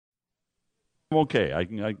okay. I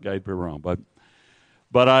could be wrong, but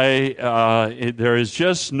there is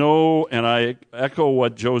just no, and I echo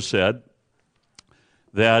what Joe said,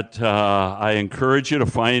 that I encourage you to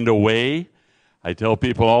find a way. I tell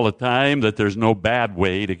people all the time that there's no bad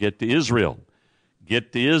way to get to Israel.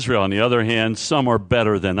 Get to Israel. On the other hand, some are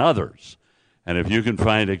better than others. And if you can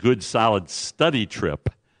find a good, solid study trip,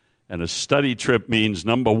 and a study trip means,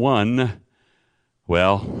 number one,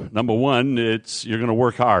 it's you're going to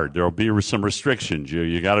work hard. There will be some restrictions.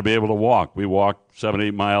 You got to be able to walk. We walk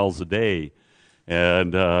 7-8 miles a day,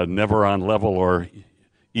 and never on level or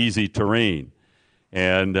easy terrain.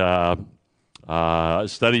 And a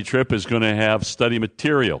study trip is going to have study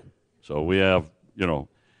material. So we have,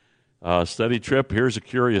 study trip. Here's a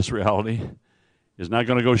curious reality: is not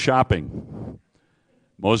going to go shopping.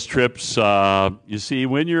 Most trips, you see,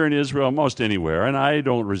 when you're in Israel, most anywhere, and I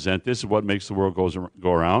don't resent this, is what makes the world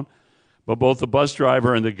go around, but both the bus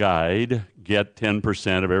driver and the guide get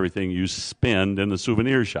 10% of everything you spend in the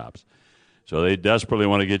souvenir shops. So they desperately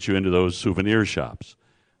want to get you into those souvenir shops.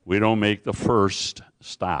 We don't make the first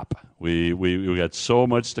stop. We got so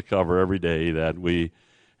much to cover every day that we've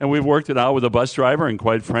worked it out with the bus driver, and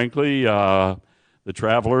quite frankly, the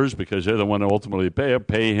travelers, because they're the one who ultimately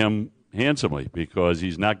pay him handsomely, because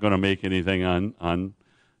he's not going to make anything on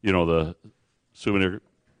the souvenir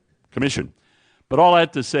commission. But all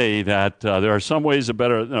that to say that there are some ways that are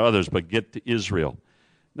better than others, but get to Israel.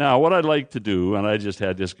 Now, what I'd like to do, and I just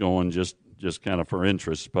had this going just kind of for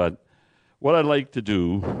interest, but what I'd like to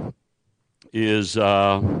do is, you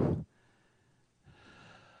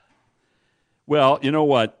know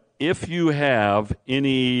what? If you have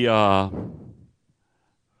any...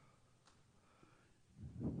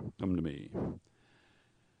 come to me.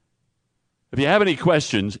 If you have any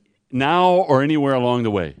questions, now or anywhere along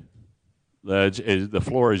the way, the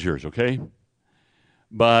floor is yours, okay?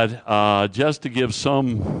 But just to give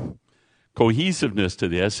some cohesiveness to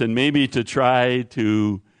this, and maybe to try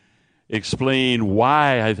to explain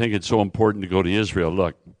why I think it's so important to go to Israel.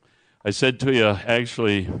 Look, I said to you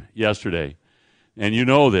actually yesterday, and you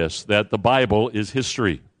know this, that the Bible is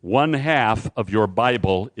history. One half of your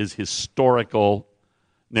Bible is historical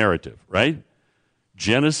narrative, right?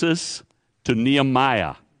 Genesis to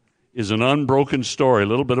Nehemiah is an unbroken story, a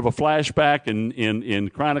little bit of a flashback in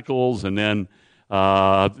Chronicles, and then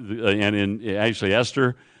and in actually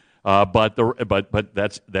Esther, but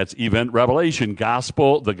that's event Revelation.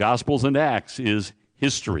 The Gospels and Acts is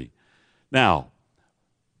history. Now,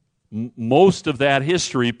 most of that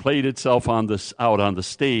history played itself out on the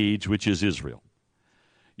stage, which is Israel.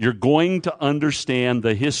 You're going to understand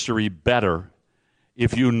the history better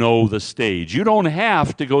if you know the stage. You don't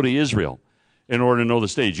have to go to Israel in order to know the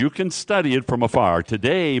stage. You can study it from afar,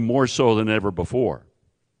 today more so than ever before.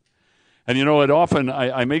 And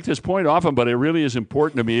I make this point often, but it really is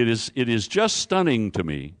important to me. It is just stunning to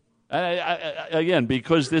me, again,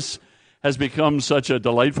 because this has become such a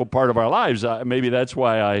delightful part of our lives. Maybe that's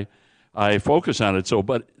why I focus on it so.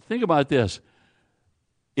 But think about this.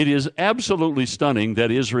 It is absolutely stunning that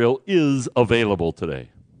Israel is available today.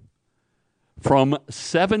 From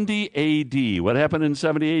 70 A.D., what happened in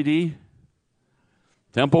 70 A.D.?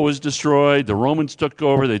 Temple was destroyed. The Romans took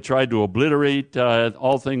over. They tried to obliterate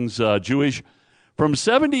all things Jewish. From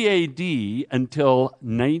 70 A.D. until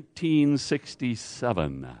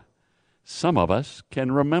 1967. Some of us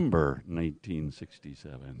can remember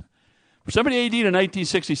 1967. From 70 A.D. to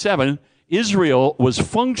 1967, Israel was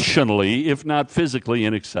functionally, if not physically,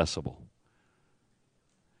 inaccessible.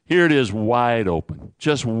 Here it is, wide open,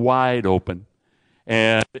 just wide open.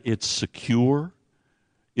 And it's secure.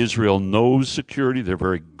 Israel knows security. They're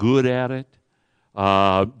very good at it.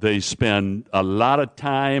 They spend a lot of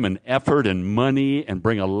time and effort and money and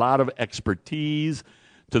bring a lot of expertise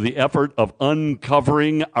to the effort of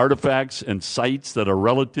uncovering artifacts and sites that are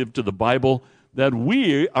relative to the Bible that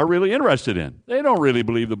we are really interested in. They don't really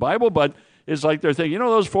believe the Bible, but it's like they're thinking,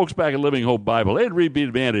 those folks back at Living Hope Bible, they'd really be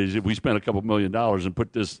advantaged if we spent a couple $1 million and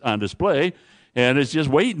put this on display, and it's just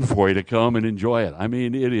waiting for you to come and enjoy it. I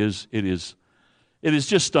mean, it is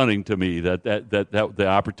just stunning to me that the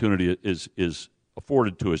opportunity is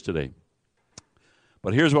afforded to us today.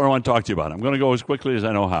 But here's what I want to talk to you about. I'm going to go as quickly as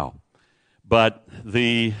I know how. But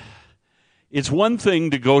it's one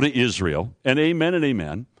thing to go to Israel, and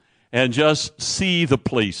amen, and just see the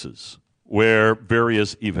places where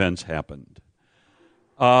various events happened.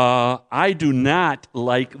 I do not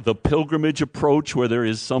like the pilgrimage approach where there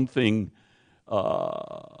is something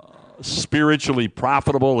spiritually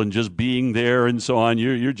profitable in just being there and so on.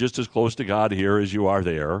 You're just as close to God here as you are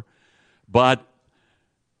there. But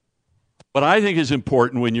what I think is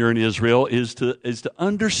important when you're in Israel is to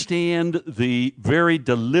understand the very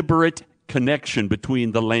deliberate connection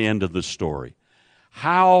between the land and the story.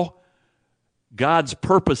 How God's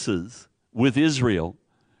purposes with Israel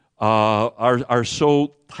are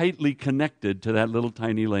so tightly connected to that little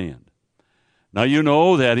tiny land. Now, you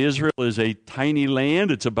know that Israel is a tiny land.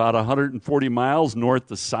 It's about 140 miles north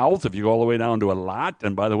to south if you go all the way down to Elat.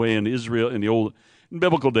 And by the way, in Israel, in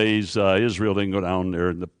biblical days, Israel didn't go down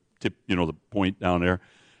there in the tip, the point down there.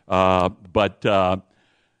 But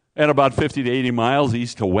at about 50 to 80 miles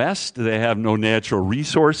east to west, they have no natural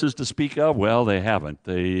resources to speak of. Well, they haven't.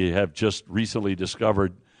 They have just recently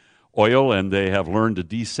discovered oil, and they have learned to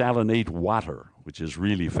desalinate water, which is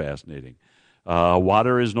really fascinating.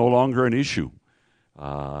 Water is no longer an issue.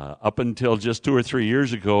 Up until just 2 or 3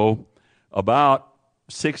 years ago, about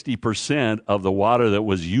 60% of the water that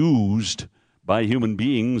was used by human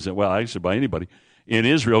beings, well, actually by anybody, in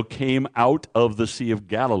Israel came out of the Sea of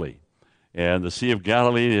Galilee. And the Sea of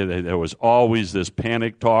Galilee, there was always this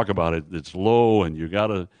panic talk about it. It's low, and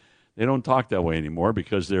they don't talk that way anymore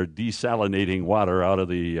because they're desalinating water out of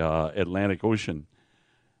the Atlantic Ocean.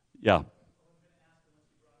 Yeah.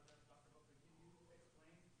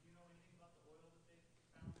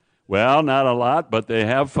 Well, not a lot, but they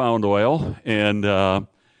have found oil. And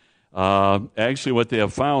actually what they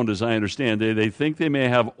have found, as I understand, they think they may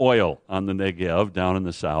have oil on the Negev down in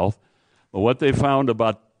the south. But what they found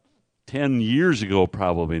about 10 years ago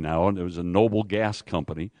probably now, and it was a Noble Gas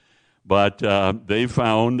Company, but they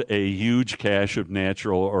found a huge cache of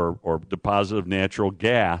natural or deposit of natural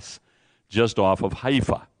gas just off of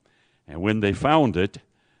Haifa. And when they found it,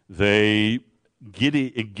 they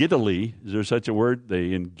giddily, is there such a word?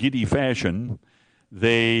 In giddy fashion,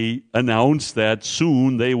 they announced that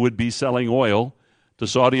soon they would be selling oil to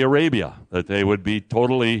Saudi Arabia, that they would be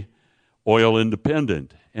totally oil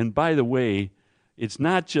independent. And by the way, it's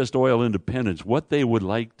not just oil independence. What they would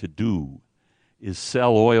like to do is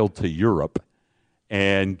sell oil to Europe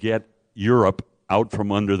and get Europe out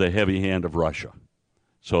from under the heavy hand of Russia,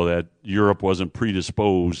 so that Europe wasn't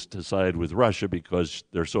predisposed to side with Russia because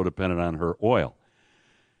they're so dependent on her oil.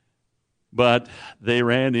 But they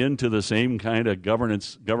ran into the same kind of government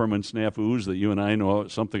snafus that you and I know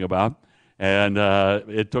something about, and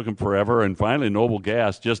it took them forever. And finally, Noble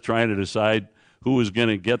Gas, just trying to decide who was going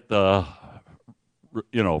to get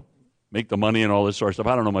make the money and all this sort of stuff.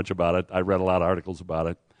 I don't know much about it. I read a lot of articles about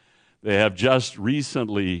it. They have just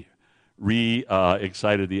recently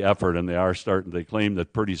excited the effort, and they claim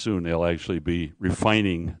that pretty soon they'll actually be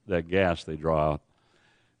refining that gas they draw out.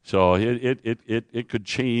 So it could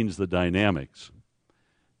change the dynamics.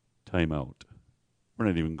 Time out. We're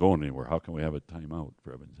not even going anywhere. How can we have a time out,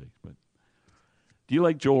 for heaven's sake? But do you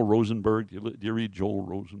like Joel Rosenberg? Do you read Joel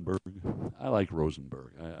Rosenberg? I like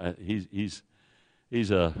Rosenberg.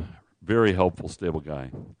 He's a very helpful, stable guy.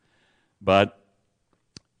 But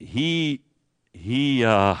he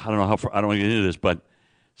I don't know how far, I don't want to get into this, but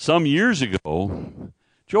some years ago,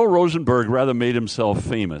 Joel Rosenberg rather made himself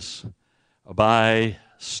famous by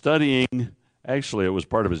studying, actually it was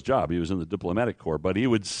part of his job, he was in the diplomatic corps, but he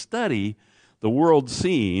would study the world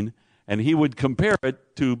scene and he would compare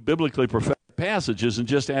it to biblically prophetic passages and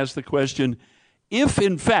just ask the question, if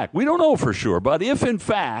in fact, we don't know for sure, but if in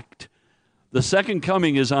fact the second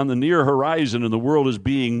coming is on the near horizon and the world is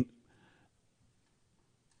being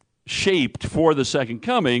shaped for the second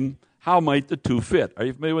coming, how might the two fit? Are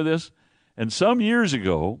you familiar with this? And some years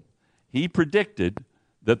ago, he predicted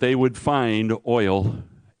that they would find oil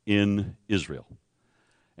in Israel.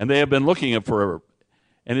 And they have been looking at forever.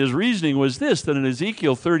 And his reasoning was this, that in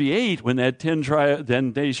Ezekiel 38, when that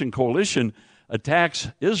 10-nation coalition attacks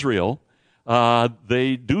Israel,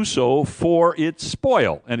 they do so for its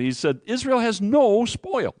spoil. And he said, Israel has no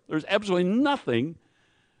spoil. There's absolutely nothing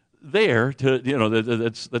there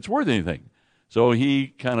that's worth anything. So he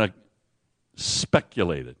kind of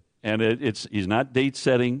speculated. And he's not date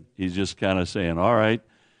setting. He's just kind of saying, all right,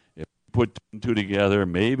 if we put 2 and 2 together,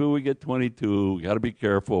 maybe we get 22. We got to be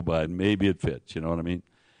careful, but maybe it fits. You know what I mean?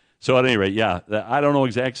 So at any rate, yeah, I don't know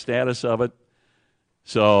exact status of it.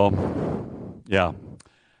 So, yeah.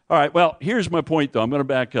 All right, well, here's my point, though. I'm going to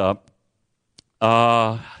back up.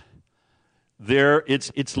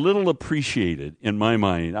 It's little appreciated in my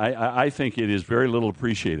mind. I think it is very little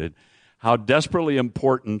appreciated how desperately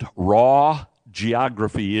important raw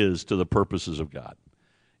geography is to the purposes of God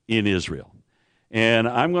in Israel. And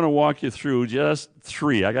I'm going to walk you through just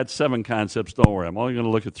 3. I got 7 concepts, don't worry. I'm only going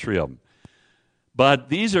to look at 3 of them. But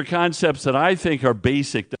these are concepts that I think are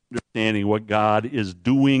basic to understanding what God is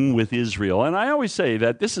doing with Israel. And I always say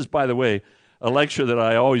that this is, by the way, a lecture that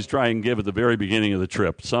I always try and give at the very beginning of the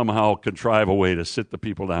trip, somehow contrive a way to sit the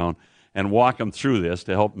people down and walk them through this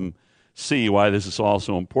to help them see why this is all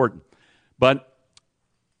so important. But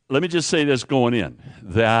let me just say this going in,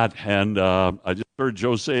 I just heard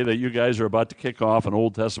Joe say that you guys are about to kick off an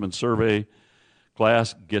Old Testament survey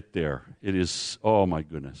class. Get there. It is, oh my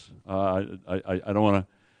goodness. I don't want to,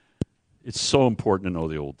 it's so important to know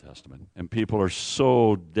the Old Testament, and people are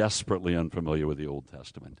so desperately unfamiliar with the Old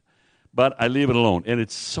Testament. But I leave it alone, and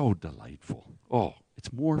it's so delightful. Oh,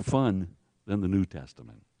 it's more fun than the New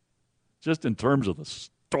Testament. Just in terms of the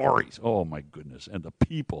stories, oh my goodness, and the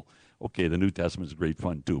people. Okay, the New Testament is great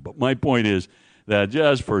fun too, but my point is that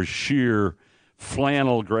just for sheer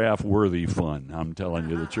flannel graph worthy fun, I'm telling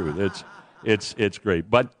you the truth. It's great.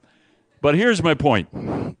 But here's my point.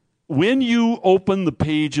 When you open the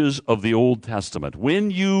pages of the Old Testament, when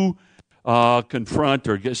you confront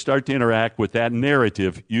or start to interact with that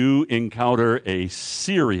narrative, you encounter a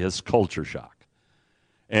serious culture shock.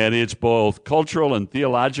 And it's both cultural and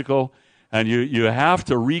theological, and you have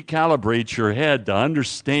to recalibrate your head to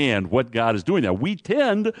understand what God is doing. Now, we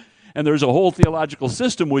tend, and there's a whole theological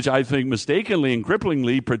system which I think mistakenly and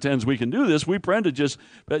cripplingly pretends we can do this. We tend to just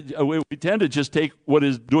take what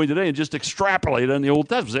is doing today and just extrapolate it on the Old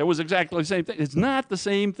Testament. It was exactly the same thing. It's not the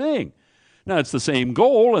same thing. Now, it's the same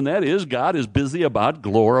goal, and that is God is busy about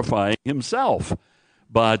glorifying himself.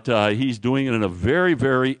 But he's doing it in a very,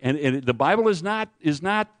 very, and the Bible is not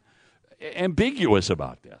ambiguous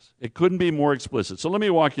about this. It couldn't be more explicit. So let me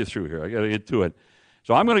walk you through here. I got to get to it.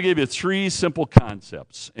 So I'm going to give you 3 simple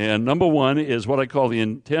concepts. And number 1 is what I call the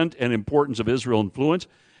intent and importance of Israel influence.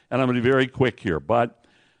 And I'm going to be very quick here. But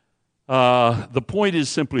the point is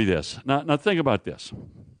simply this. Now think about this.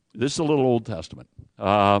 This is a little Old Testament.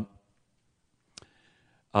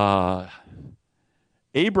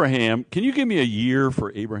 Abraham, can you give me a year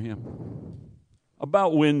for Abraham?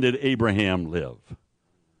 About when did Abraham live?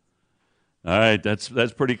 All right, that's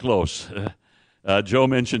pretty close. Joe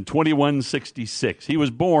mentioned 2166. He was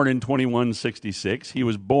born in 2166. He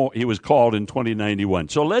was called in 2091.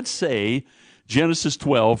 So let's say Genesis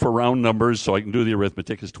 12 for round numbers, so I can do the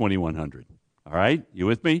arithmetic, is 2100. All right, you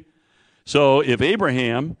with me? So if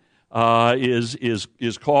Abraham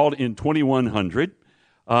is called in 2100,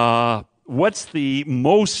 what's the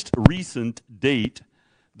most recent date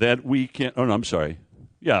that we can? Oh no, I'm sorry.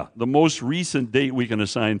 Yeah, the most recent date we can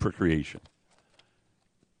assign for creation.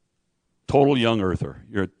 Total young earther.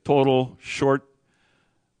 You're a total short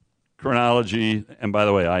chronology, and by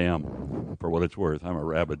the way, I am, for what it's worth. I'm a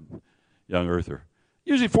rabid young earther.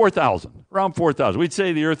 Usually 4,000, around 4,000. We'd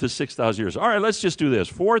say the earth is 6,000 years. All right, let's just do this.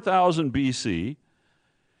 4,000 BC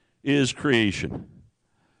is creation.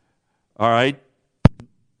 All right.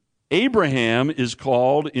 Abraham is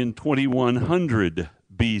called in 2100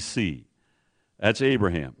 BC. That's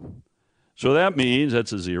Abraham. So that means,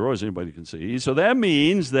 that's a 0, as anybody can see. So that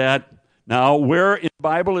means that, now where in the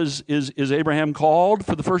Bible is Abraham called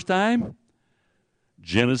for the first time?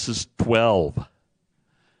 Genesis 12.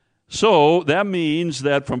 So that means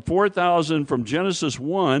that from 4,000, from Genesis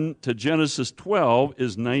 1 to Genesis 12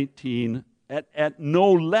 is 19, at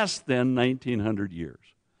no less than 1,900 years.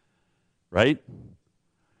 Right?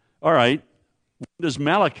 All right. When does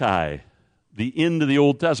Malachi, the end of the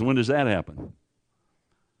Old Testament, when does that happen?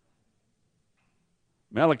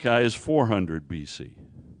 Malachi is 400 BC.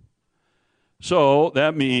 So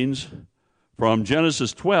that means from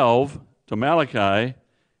Genesis 12 to Malachi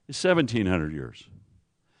is 1,700 years.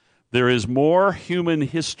 There is more human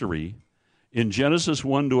history in Genesis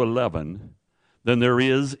 1 to 11 than there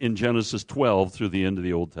is in Genesis 12 through the end of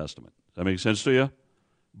the Old Testament. Does that make sense to you?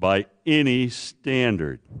 By any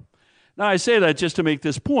standard. Now, I say that just to make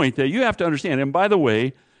this point that you have to understand. And by the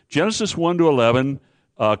way, Genesis 1 to 11,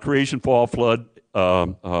 creation, fall, flood,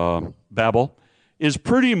 Babel, is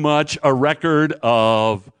pretty much a record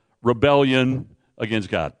of rebellion against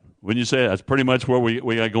God. Wouldn't you say that's pretty much what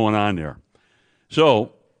we got going on there?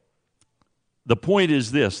 So the point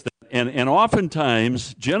is this, and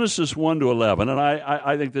oftentimes Genesis 1 to 11, and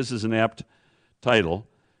I think this is an apt title,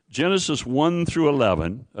 Genesis 1 through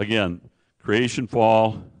 11, again, creation,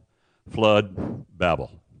 fall, flood,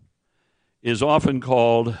 Babel, is often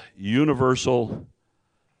called universal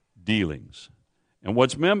dealings. And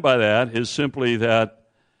what's meant by that is simply that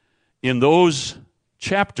in those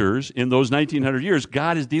chapters, in those 1,900 years,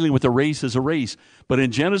 God is dealing with the race as a race. But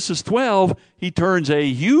in Genesis 12, he turns a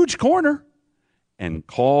huge corner and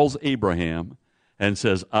calls Abraham and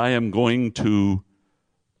says, I am going to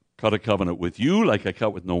cut a covenant with you like I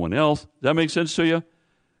cut with no one else. Does that make sense to you?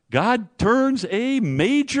 God turns a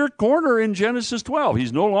major corner in Genesis 12.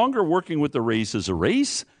 He's no longer working with the race as a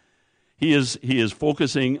race. He is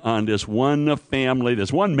focusing on this one family,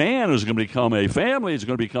 this one man who's going to become a family, is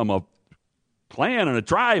going to become a clan and a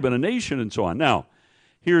tribe and a nation and so on. Now,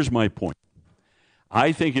 here's my point.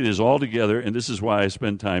 I think it is altogether, and this is why I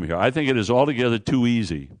spend time here, I think it is altogether too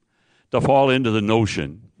easy to fall into the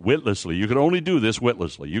notion, witlessly. You could only do this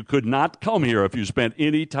witlessly. You could not come here if you spent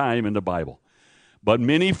any time in the Bible. But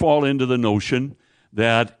many fall into the notion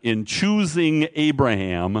that in choosing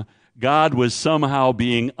Abraham, God was somehow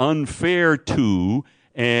being unfair to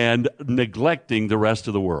and neglecting the rest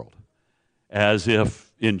of the world. As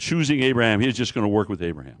if in choosing Abraham, he's just going to work with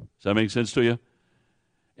Abraham. Does that make sense to you?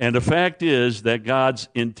 And the fact is that God's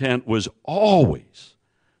intent was always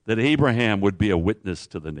that Abraham would be a witness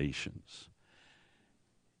to the nations.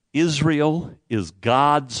 Israel is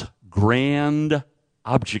God's grand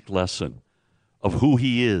object lesson of who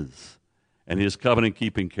he is and his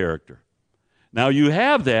covenant-keeping character. Now, you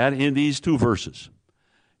have that in these two verses.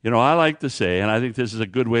 You know, I like to say, and I think this is a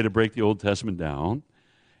good way to break the Old Testament down,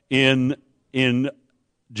 in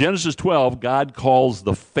Genesis 12, God calls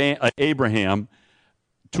Abraham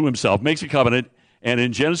to himself, makes a covenant, and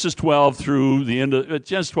in Genesis 12 through the end of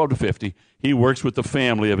Genesis 12 to 50, he works with the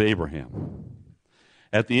family of Abraham.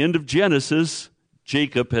 At the end of Genesis,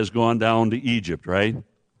 Jacob has gone down to Egypt, right?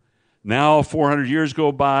 Now 400 years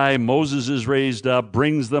go by, Moses is raised up,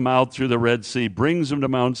 brings them out through the Red Sea, brings them to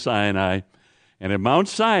Mount Sinai, and at Mount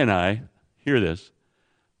Sinai, hear this,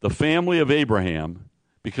 the family of Abraham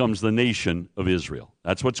becomes the nation of Israel.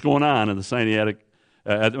 That's what's going on in the Sinaitic,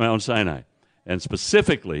 at Mount Sinai. And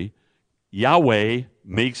specifically, Yahweh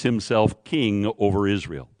makes himself king over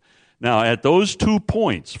Israel. Now, at those 2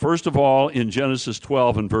 points, first of all, in Genesis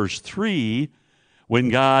 12 and verse 3, when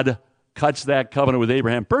God cuts that covenant with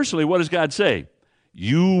Abraham, personally, what does God say?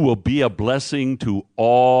 You will be a blessing to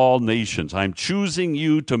all nations. I'm choosing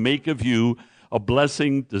you to make of you a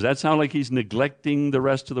blessing. Does that sound like he's neglecting the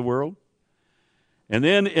rest of the world? And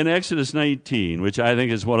then in Exodus 19, which I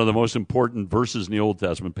think is one of the most important verses in the Old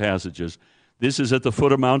Testament passages, this is at the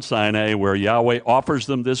foot of Mount Sinai where Yahweh offers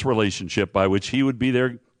them this relationship by which he would be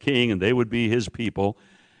their king and they would be his people.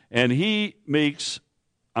 And he makes,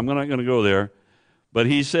 I'm not going to go there, but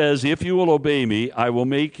he says, if you will obey me, I will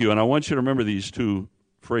make you, and I want you to remember these two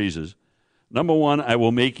phrases. Number one, I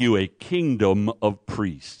will make you a kingdom of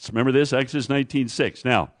priests. Remember this, Exodus 19:6.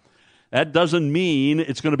 Now, that doesn't mean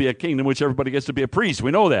it's going to be a kingdom which everybody gets to be a priest.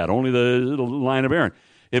 We know that, only the line of Aaron.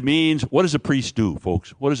 It means, what does a priest do,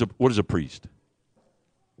 folks? What is a priest?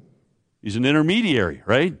 He's an intermediary,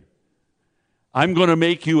 right? I'm going to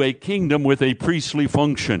make you a kingdom with a priestly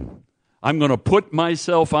function. I'm going to put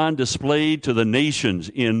myself on display to the nations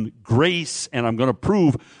in grace, and I'm going to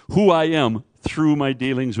prove who I am through my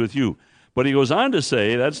dealings with you. But he goes on to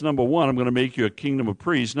say, that's number one, I'm going to make you a kingdom of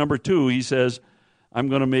priests. Number two, he says, I'm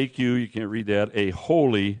going to make you, you can't read that, a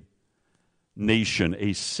holy nation,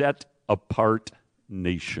 a set-apart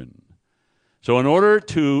nation. So in order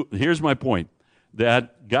to, here's my point,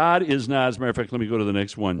 that God is not, as a matter of fact, let me go to the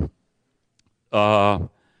next one.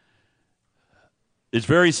 It's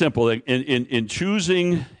very simple. In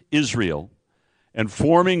choosing Israel and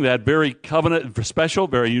forming that very covenant, special,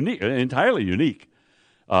 very unique, entirely unique.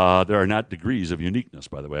 There are not degrees of uniqueness,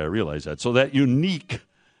 by the way, I realize that. So that unique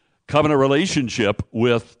covenant relationship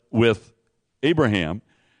with Abraham,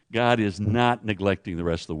 God is not neglecting the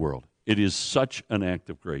rest of the world. It is such an act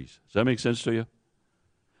of grace. Does that make sense to you?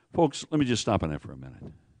 Folks, let me just stop on that for a minute.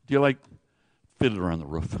 Do you like Fiddler on the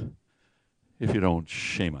Roof? If you don't,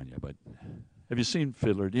 shame on you. But have you seen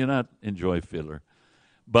Fiddler? Do you not enjoy Fiddler?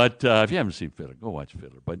 But if you haven't seen Fiddler, go watch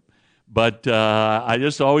Fiddler. But I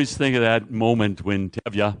just always think of that moment when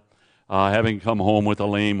Tevye, having come home with a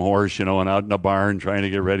lame horse, and out in the barn trying to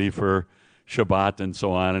get ready for Shabbat and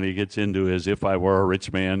so on, and he gets into his "if I were a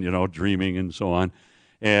rich man," dreaming and so on,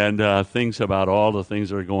 and thinks about all the things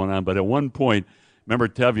that are going on. But at one point, remember,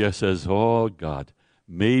 Tevye says, "Oh, God,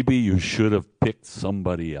 maybe you should have picked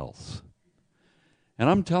somebody else." And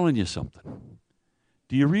I'm telling you something.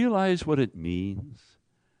 Do you realize what it means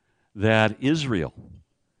that Israel,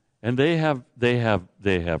 and they have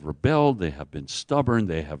rebelled, they have been stubborn,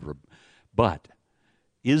 but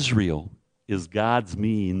Israel is God's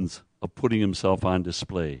means of putting himself on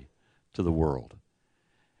display to the world.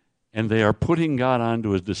 And they are putting God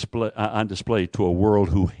on display to a world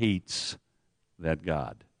who hates that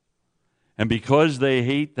God. And because they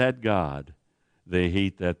hate that God, they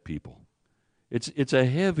hate that people. It's a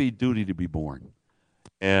heavy duty to be born.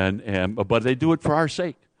 But they do it for our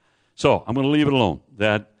sake. So I'm going to leave it alone.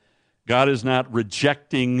 That God is not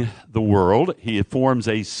rejecting the world. He forms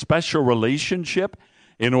a special relationship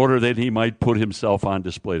in order that he might put himself on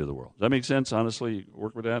display to the world. Does that make sense, honestly? You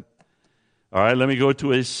work with that? All right, let me go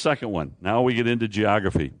to a second one. Now we get into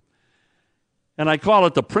geography. And I call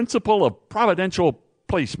it the principle of providential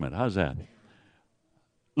placement. How's that?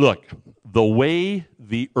 Look, the way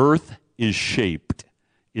the earth is shaped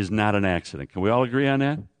is not an accident. Can we all agree on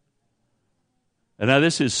that? And now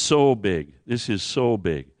this is so big. This is so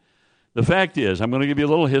big. The fact is, I'm going to give you a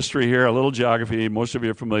little history here, a little geography. Most of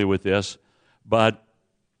you are familiar with this. But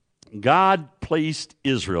God placed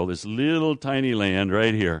Israel, this little tiny land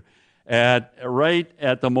right here, right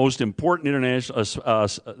at the most important international,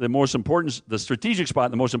 the strategic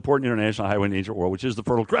spot, the most important international highway in the ancient world, which is the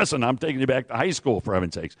Fertile Crescent. I'm taking you back to high school, for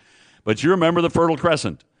heaven's sakes. But you remember the Fertile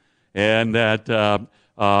Crescent, and that,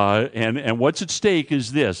 and what's at stake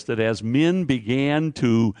is this: that as men began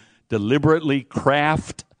to deliberately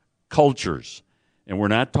craft cultures, and we're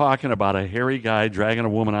not talking about a hairy guy dragging a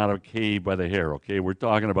woman out of a cave by the hair. Okay, we're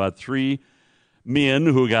talking about three men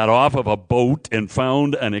who got off of a boat and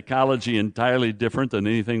found an ecology entirely different than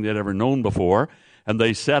anything they'd ever known before, and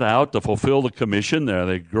they set out to fulfill the commission. There,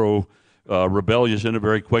 they grow rebellious in it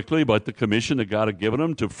very quickly, but the commission that God had given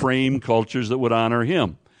them to frame cultures that would honor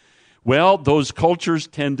Him. Well, those cultures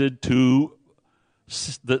tended to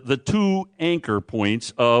the two anchor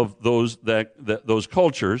points of those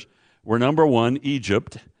cultures were, number one,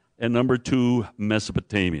 Egypt, and number two,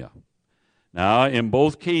 Mesopotamia. Now, in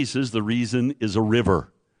both cases, the reason is a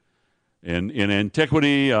river. In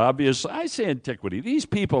antiquity, obviously, I say antiquity, these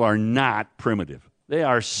people are not primitive. They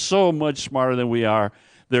are so much smarter than we are.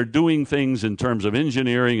 They're doing things in terms of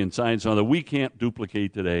engineering and science that we can't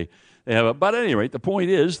duplicate today. But at any rate, the point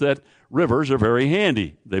is that rivers are very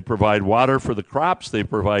handy. They provide water for the crops. They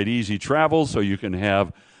provide easy travel so you can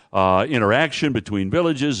have interaction between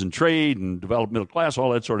villages and trade and develop middle class,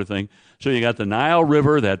 all that sort of thing. So you got the Nile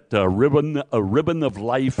River, that ribbon of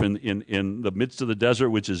life in the midst of the desert,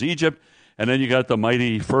 which is Egypt. And then you got the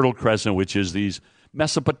mighty Fertile Crescent, which is these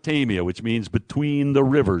Mesopotamia, which means between the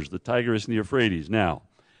rivers, the Tigris and the Euphrates. Now,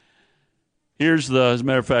 here's as a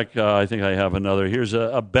matter of fact, I think I have another. Here's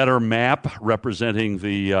a better map representing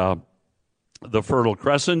the Fertile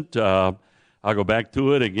Crescent. I'll go back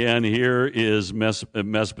to it again. Here is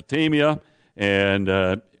Mesopotamia, and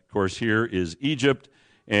of course here is Egypt.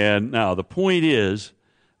 And now the point is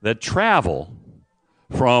that travel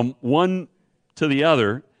from one to the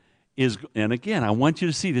other is, and again, I want you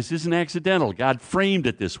to see this isn't accidental. God framed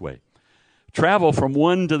it this way. Travel from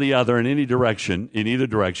one to the other in either direction,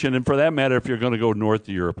 and for that matter, if you're going to go north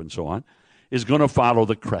to Europe and so on, is going to follow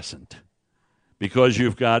the crescent. Because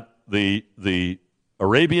you've got the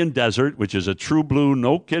Arabian Desert, which is a true blue,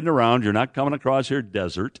 no kidding around, you're not coming across here,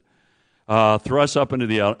 desert, thrusts up into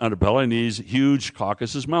the underbelly in these huge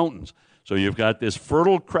Caucasus Mountains. So you've got this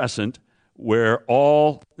Fertile Crescent where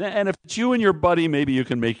and if it's you and your buddy, maybe you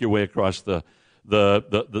can make your way across the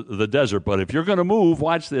desert. But if you're going to move,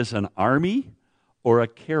 watch this, an army or a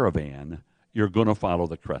caravan, you're going to follow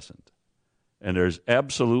the crescent. And there's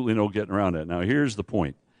absolutely no getting around it. Now, here's the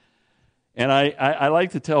point. And I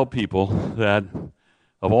like to tell people that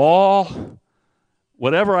of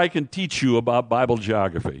whatever I can teach you about Bible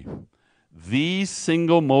geography, the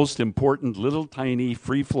single most important little tiny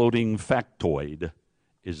free-floating factoid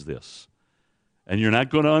is this. And you're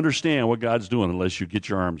not going to understand what God's doing unless you get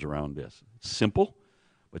your arms around this. It's simple,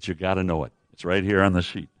 but you got to know it. It's right here on the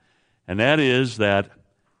sheet. And that is that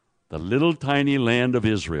the little tiny land of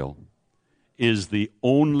Israel is the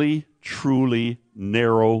only truly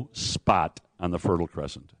narrow spot on the Fertile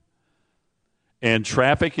Crescent. And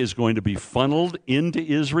traffic is going to be funneled into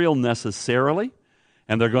Israel necessarily,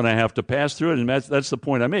 and they're going to have to pass through it, and that's the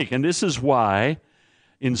point I make. And this is why,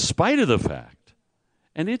 in spite of the fact,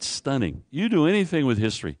 and it's stunning, you do anything with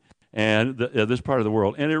history and this part of the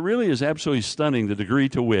world, and it really is absolutely stunning the degree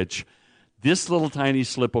to which this little tiny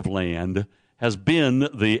slip of land has been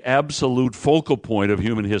the absolute focal point of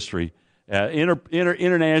human history,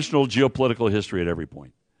 international geopolitical history at every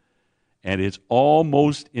point. And it's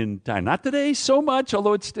almost in time. Not today so much,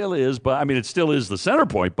 although it still is, but I mean, it still is the center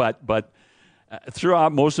point, but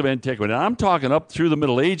throughout most of antiquity. And I'm talking up through the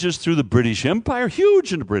Middle Ages, through the British Empire,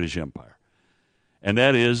 huge in the British Empire. And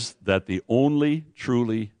that is that the only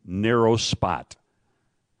truly narrow spot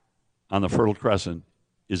on the Fertile Crescent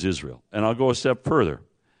is Israel. And I'll go a step further.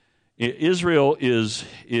 Israel is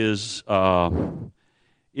in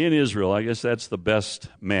Israel, I guess that's the best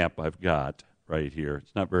map I've got right here.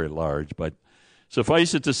 It's not very large, but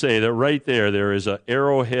suffice it to say that right there is an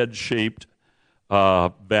arrowhead-shaped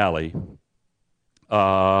valley. You're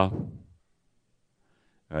not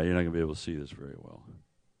going to be able to see this very well.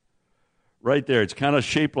 Right there, it's kind of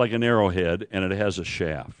shaped like an arrowhead, and it has a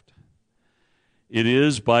shaft. It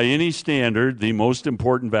is, by any standard, the most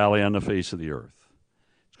important valley on the face of the earth.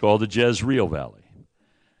 It's called the Jezreel Valley.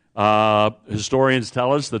 Historians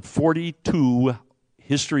tell us that 42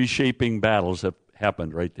 history-shaping battles have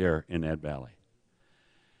happened right there in that valley.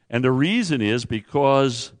 And the reason is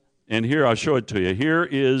because, and here I'll show it to you, here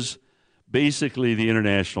is basically the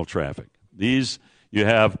international traffic. You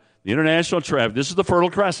have the international traffic. This is the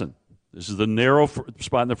Fertile Crescent. This is the narrow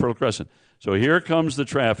spot in the Fertile Crescent. So here comes the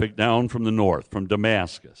traffic down from the north, from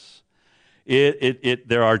Damascus.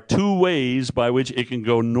 There are two ways by which it can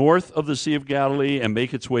go north of the Sea of Galilee and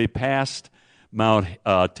make its way past Mount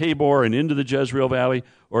Tabor and into the Jezreel Valley,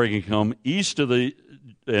 or it can come east of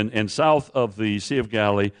and south of the Sea of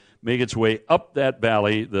Galilee, make its way up that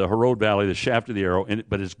valley, the Harod Valley, the shaft of the arrow,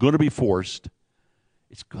 but it's going to be forced.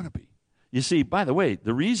 It's going to be. You see, by the way,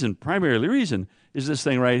 primary reason is this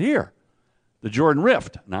thing right here, the Jordan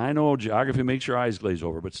Rift. Now, I know geography makes your eyes glaze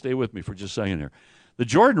over, but stay with me for just a second here. The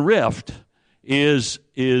Jordan Rift is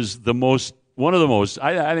one of the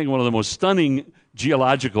most stunning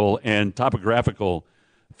geological and topographical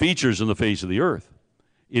features on the face of the earth.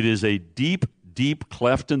 It is a deep, deep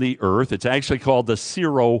cleft in the earth. It's actually called the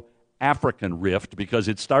Syro-African Rift because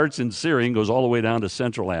it starts in Syria and goes all the way down to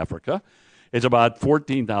Central Africa. It's about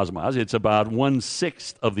 14,000 miles. It's about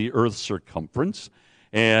 1/6 of the Earth's circumference,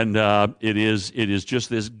 and it is just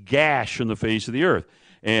this gash in the face of the earth.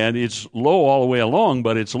 And it's low all the way along,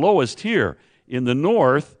 but it's lowest here. In the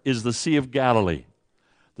north is the Sea of Galilee.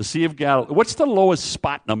 The Sea of Galilee. What's the lowest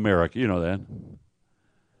spot in America? You know that.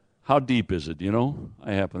 How deep is it? Do you know?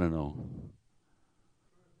 I happen to know.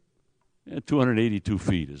 282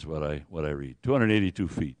 feet is what I read. 282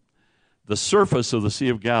 feet. The surface of the Sea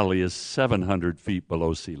of Galilee is 700 feet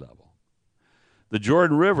below sea level. The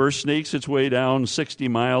Jordan River snakes its way down 60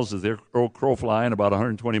 miles as they crow fly and about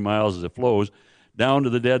 120 miles as it flows down to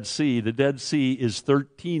the Dead Sea. The Dead Sea is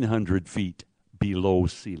 1,300 feet below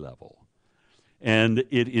sea level, and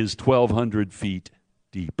it is 1,200 feet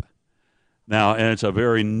deep. Now, and it's a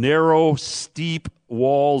very narrow, steep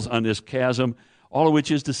walls on this chasm, all of which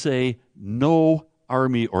is to say no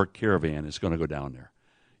army or caravan is going to go down there.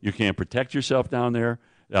 You can't protect yourself down there.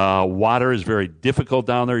 Water is very difficult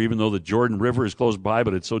down there, even though the Jordan River is close by,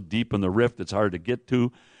 but it's so deep in the rift it's hard to get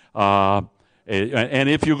to. And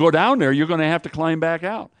if you go down there, you're going to have to climb back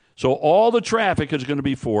out. So all the traffic is going to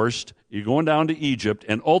be forced. You're going down to Egypt,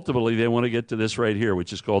 and ultimately they want to get to this right here,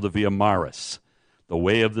 which is called the Via Maris, the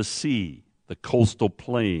way of the sea, the coastal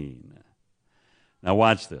plain. Now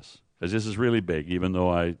watch this, because this is really big, even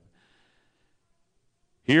though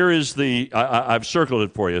here is I've circled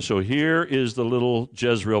it for you. So here is the little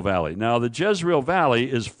Jezreel Valley. Now, the Jezreel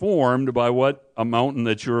Valley is formed by a mountain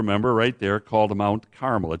that you remember right there called Mount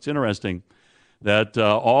Carmel. It's interesting that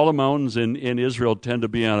all the mountains in Israel tend to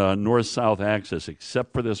be on a north-south axis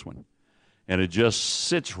except for this one. And it just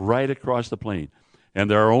sits right across the plain. And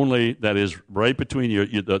that is right between you.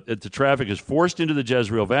 The traffic is forced into the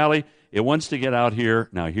Jezreel Valley. It wants to get out here.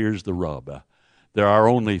 Now, here's the rub. There are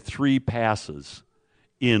only 3 passes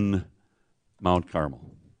in Mount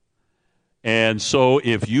Carmel. And so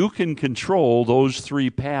if you can control those 3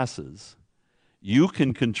 passes, you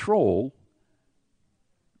can control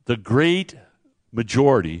the great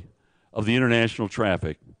majority of the international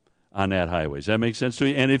traffic on that highway. Does that make sense to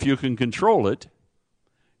you? And if you can control it,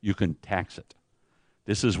 you can tax it.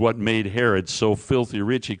 This is what made Herod so filthy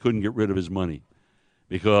rich he couldn't get rid of his money.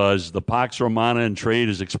 Because the Pax Romana and trade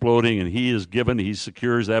is exploding, and he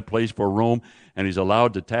secures that place for Rome, and he's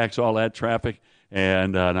allowed to tax all that traffic,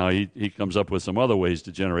 and now he comes up with some other ways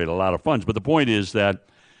to generate a lot of funds. But the point is that,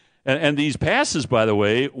 and these passes, by the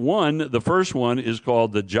way, the first one is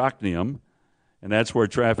called the Jokneam, and that's where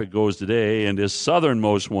traffic goes today, and this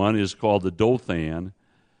southernmost one is called the Dothan,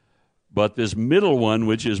 but this middle one,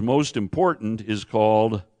 which is most important, is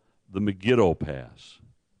called the Megiddo Pass.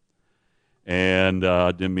 And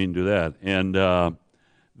didn't mean to do that. And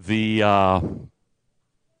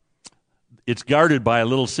it's guarded by a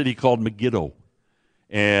little city called Megiddo.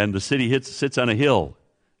 And the city sits on a hill.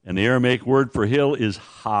 And the Aramaic word for hill is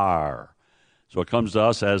Har. So it comes to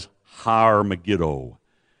us as Har Megiddo.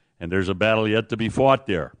 And there's a battle yet to be fought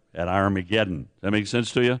there at Armageddon. Does that make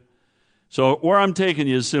sense to you? So where I'm taking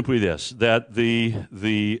you is simply this, that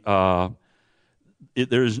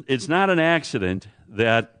it's not an accident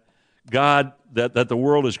that that the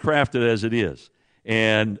world is crafted as it is.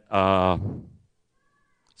 And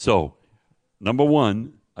so, number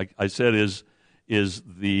one, I said is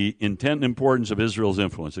the intent and importance of Israel's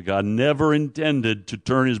influence. That God never intended to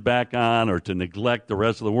turn his back on or to neglect the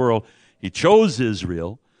rest of the world. He chose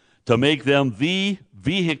Israel to make them the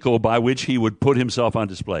vehicle by which he would put himself on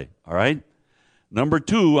display. All right? Number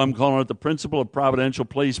two, I'm calling it the principle of providential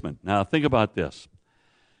placement. Now, think about this.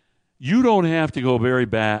 You don't have to go very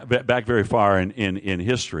back very far in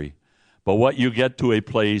history, but what you get to a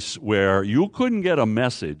place where you couldn't get a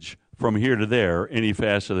message from here to there any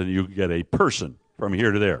faster than you could get a person from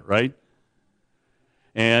here to there, right?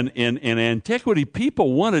 And in antiquity,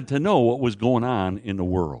 people wanted to know what was going on in the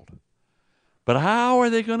world. But how are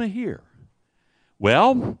they going to hear?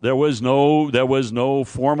 Well, there was no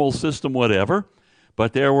formal system, whatever,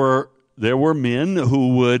 but there were men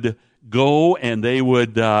who would go and they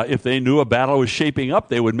would, if they knew a battle was shaping up,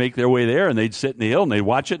 they would make their way there and they'd sit in the hill and they'd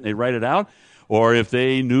watch it and they'd write it out. Or if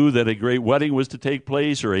they knew that a great wedding was to take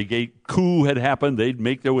place or a great coup had happened, they'd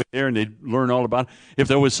make their way there and they'd learn all about it. If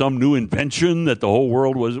there was some new invention that the whole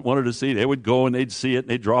world wanted to see, they would go and they'd see it and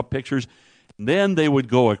they'd draw pictures. And then they would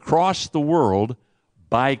go across the world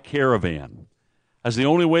by caravan. That's the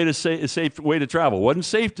only way to safe way to travel. It wasn't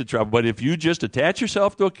safe to travel, but if you just attach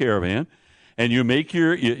yourself to a caravan and you make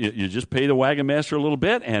you just pay the wagon master a little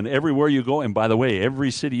bit, and everywhere you go, and by the way,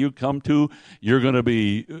 every city you come to, you're going to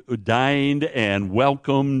be dined and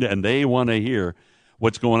welcomed, and they want to hear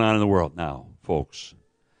what's going on in the world. Now, folks,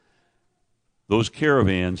 those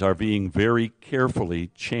caravans are being very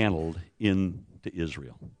carefully channeled into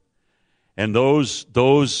Israel. And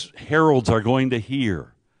those heralds are going to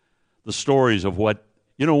hear the stories of what,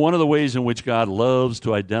 one of the ways in which God loves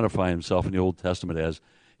to identify himself in the Old Testament as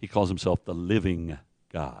he calls himself the living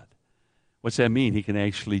God. What's that mean? He can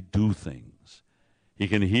actually do things. He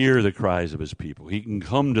can hear the cries of his people. He can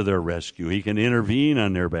come to their rescue. He can intervene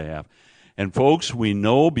on their behalf. And folks, we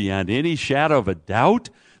know beyond any shadow of a doubt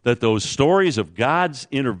that those stories of God's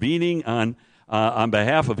intervening on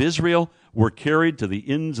behalf of Israel were carried to the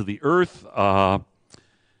ends of the earth.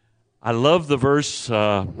 I love the verse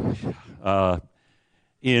in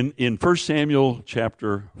 1 Samuel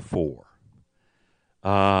chapter 4.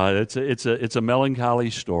 It's a melancholy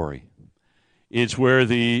story. It's where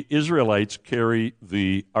the Israelites carry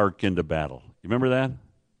the ark into battle. You remember that?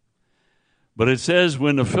 But it says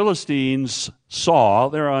when the Philistines saw,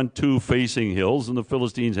 they're on two facing hills, and the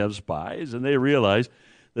Philistines have spies, and they realize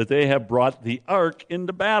that they have brought the ark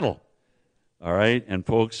into battle. All right? And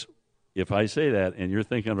folks, if I say that and you're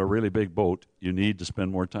thinking of a really big boat, you need to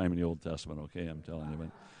spend more time in the Old Testament, okay? I'm telling you. But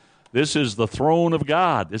this is the throne of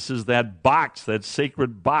God. This is that box, that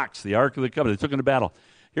sacred box, the Ark of the Covenant. They took into battle.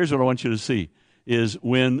 Here's what I want you to see, is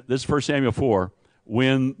when, this is 1 Samuel 4,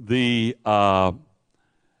 when the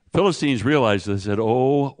Philistines realized, they said,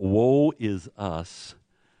 "Oh, woe is us.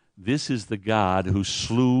 This is the God who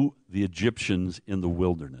slew the Egyptians in the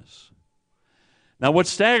wilderness." Now, what's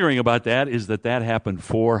staggering about that is that happened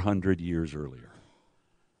 400 years earlier.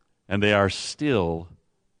 And they are still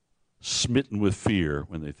smitten with fear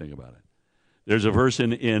when they think about it. There's a verse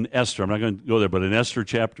in Esther, I'm not going to go there, but in Esther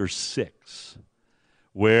chapter 6,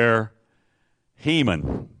 where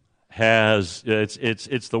Haman has,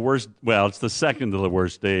 it's the worst, well, it's the second to the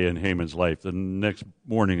worst day in Haman's life. The next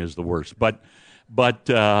morning is the worst. But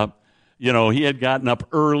he had gotten up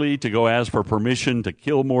early to go ask for permission to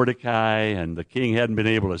kill Mordecai, and the king hadn't been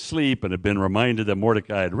able to sleep and had been reminded that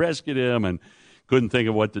Mordecai had rescued him and couldn't think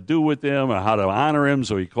of what to do with him or how to honor him,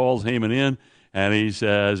 so he calls Haman in, and he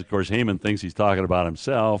says, of course, Haman thinks he's talking about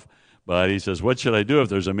himself, but he says, "What should I do if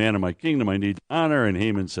there's a man in my kingdom I need to honor?" And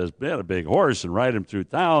Haman says, "Get a big horse and ride him through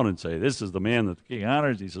town and say, 'This is the man that the king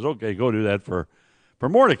honors.'" He says, "Okay, go do that for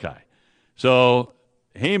Mordecai." So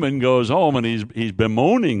Haman goes home and he's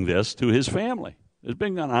bemoaning this to his family. There's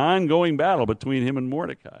been an ongoing battle between him and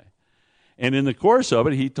Mordecai. And in the course of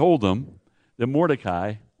it, he told them that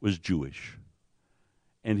Mordecai was Jewish.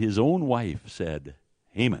 And his own wife said,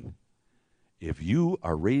 "Haman, if you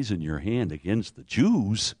are raising your hand against the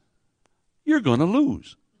Jews, you're going to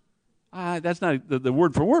lose." That's not the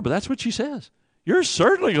word for word, but that's what she says. You're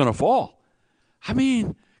certainly going to fall. I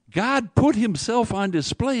mean, God put himself on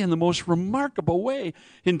display in the most remarkable way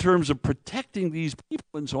in terms of protecting these people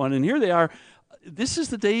and so on. And here they are. This is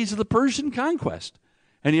the days of the Persian conquest.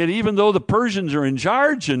 And yet, even though the Persians are in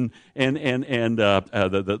charge and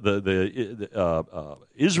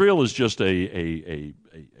Israel is just a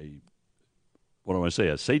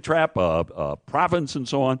satrap, a province and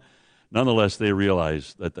so on, nonetheless, they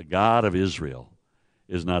realize that the God of Israel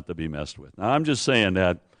is not to be messed with. Now, I'm just saying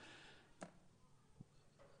that.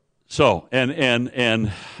 So, and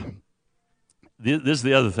this is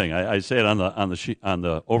the other thing. I say it on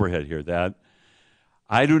the overhead here, that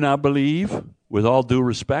I do not believe, with all due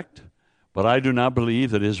respect, but I do not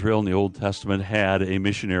believe that Israel in the Old Testament had a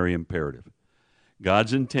missionary imperative.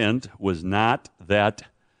 God's intent was not that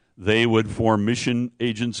they would form mission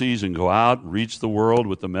agencies and go out and reach the world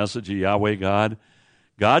with the message of Yahweh God.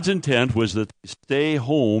 God's intent was that they stay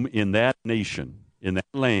home in that nation, in that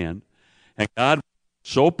land, and God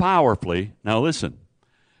so powerfully, now listen,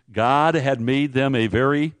 God had made them a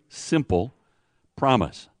very simple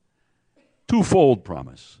promise, twofold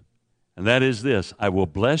promise, and that is this: I will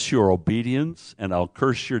bless your obedience and I'll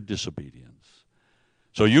curse your disobedience.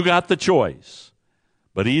 So you got the choice.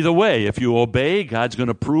 But either way, if you obey, God's going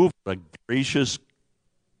to prove what a gracious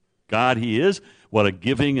God He is, what a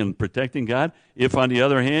giving and protecting God. If, on the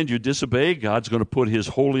other hand, you disobey, God's going to put His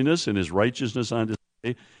holiness and His righteousness on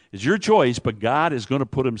display. It's your choice, but God is going to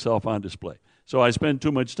put Himself on display. So I spend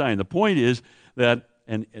too much time. The point is that,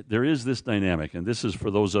 and there is this dynamic, and this is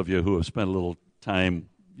for those of you who have spent a little time,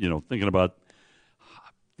 thinking about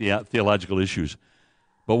the theological issues.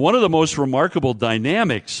 But one of the most remarkable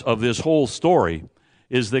dynamics of this whole story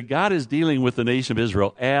is that God is dealing with the nation of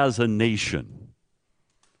Israel as a nation.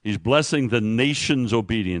 He's blessing the nation's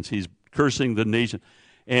obedience. He's cursing the nation.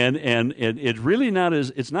 And it really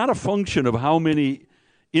it's not a function of how many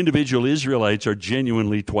individual Israelites are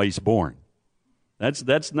genuinely twice born. That's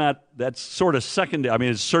sort of secondary. I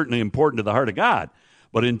mean, it's certainly important to the heart of God.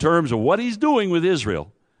 But in terms of what He's doing with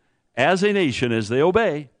Israel, as a nation, as they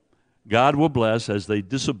obey, God will bless. As they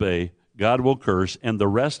disobey, God will curse. And the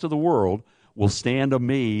rest of the world will stand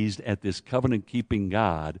amazed at this covenant-keeping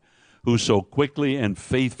God who so quickly and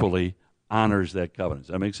faithfully honors that covenant.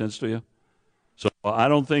 Does that make sense to you? So I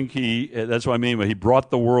don't think that's what I mean, but He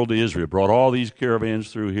brought the world to Israel, brought all these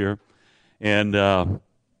caravans through here. And, well,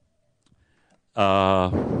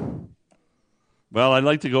 I'd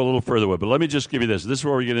like to go a little further away, but let me just give you this. This is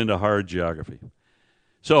where we get into hard geography.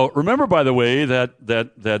 So remember, by the way,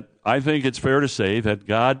 that I think it's fair to say that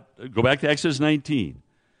God, go back to Exodus 19,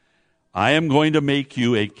 I am going to make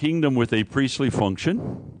you a kingdom with a priestly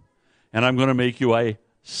function, and I'm going to make you a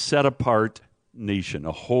set-apart nation,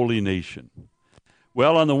 a holy nation.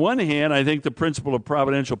 Well, on the one hand, I think the principle of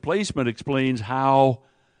providential placement explains how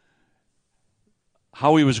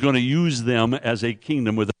He was going to use them as a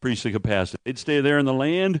kingdom with a priestly capacity. They'd stay there in the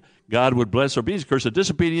land, God would bless obedience, curse of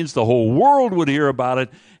disobedience, the whole world would hear about it,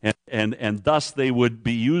 and thus they would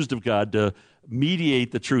be used of God to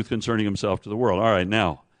mediate the truth concerning Himself to the world. All right,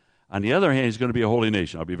 now, on the other hand, He's going to be a holy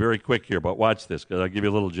nation. I'll be very quick here, but watch this, because I'll give you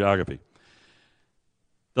a little geography.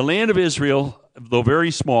 The land of Israel, though very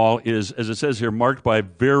small, is, as it says here, marked by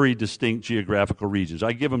very distinct geographical regions.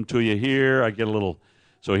 I give them to you here. I get a little.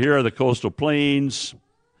 So here are the coastal plains.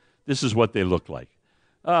 This is what they look like.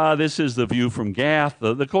 This is the view from Gath.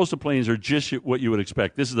 The coastal plains are just what you would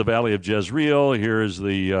expect. This is the valley of Jezreel. Here is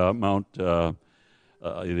the the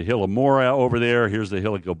hill of Moreh over there. Here's the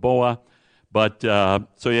hill of Gilboa. But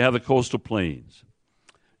so you have the coastal plains.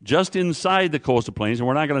 Just inside the coastal plains, and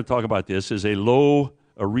we're not going to talk about this, is a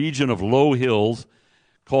region of low hills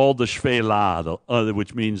called the Shephelah,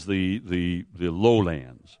 which means the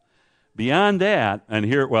lowlands. Beyond that, and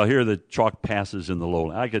here are the chalk passes in the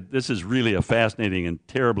lowland. This is really a fascinating and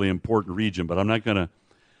terribly important region, but I'm not going to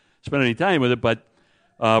spend any time with it. But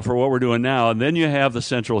for what we're doing now, and then you have the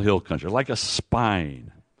Central Hill Country, like a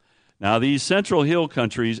spine. Now, these Central Hill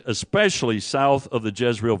countries, especially south of the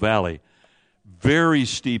Jezreel Valley, very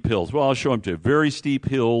steep hills. Well, I'll show them to you. Very steep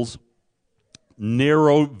hills,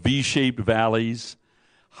 narrow V-shaped valleys,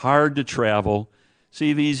 hard to travel.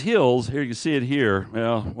 See, these hills, here you can see it here.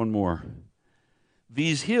 Well, one more.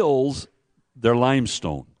 These hills, they're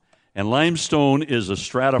limestone. And limestone is a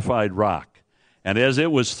stratified rock. And as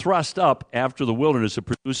it was thrust up after the wilderness, it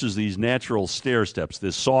produces these natural stair steps,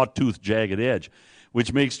 this sawtooth jagged edge,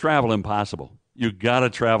 which makes travel impossible. You've got to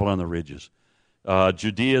travel on the ridges.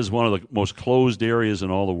 Judea is one of the most closed areas in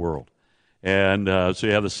all the world. And so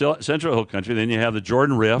you have the Central Hill Country, then you have the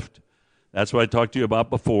Jordan Rift. That's what I talked to you about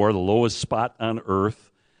before, the lowest spot on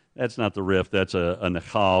earth. That's not the Rift, that's a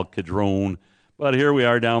Nechal, Kidron. But here we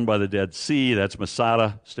are down by the Dead Sea. That's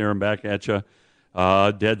Masada staring back at you.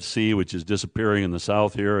 Dead Sea, which is disappearing in the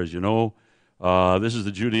south here, as you know. This is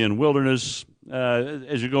the Judean wilderness.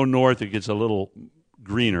 As you go north, it gets a little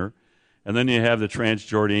greener. And then you have the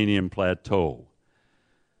Transjordanian Plateau.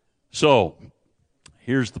 So,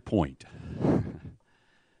 here's the point. I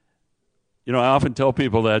often tell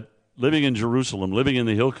people that living in Jerusalem, living in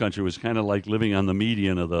the hill country, was kind of like living on the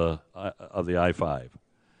median of the I-5.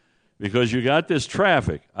 Because you got this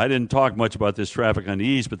traffic. I didn't talk much about this traffic on the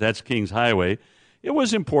east, but that's King's Highway. It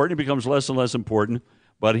was important. It becomes less and less important.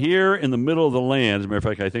 But here in the middle of the land, as a matter of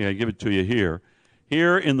fact, I think I give it to you here.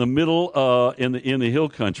 Here in the middle, in the hill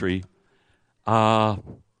country,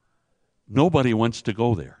 nobody wants to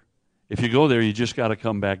go there. If you go there, you just got to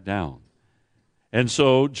come back down. And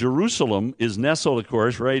so Jerusalem is nestled, of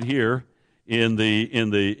course, right here in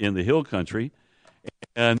the hill country,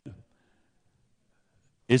 and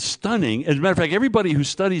it's stunning. As a matter of fact, everybody who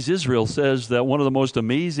studies Israel says that one of the most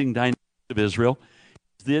amazing dynamics of Israel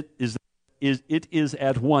is it is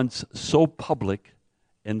at once so public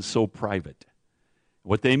and so private.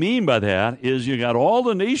 What they mean by that is you got all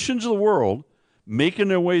the nations of the world making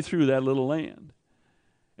their way through that little land.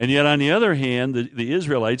 And yet, on the other hand, the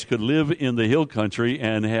Israelites could live in the hill country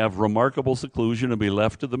and have remarkable seclusion and be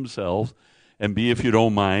left to themselves and be, if you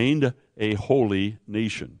don't mind, a holy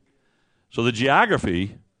nation. So the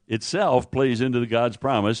geography itself plays into God's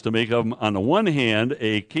promise to make them, on the one hand,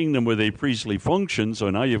 a kingdom with a priestly function. So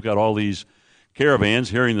now you've got all these caravans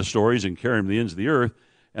hearing the stories and carrying them to the ends of the earth.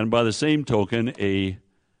 And by the same token, a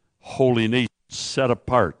holy nation set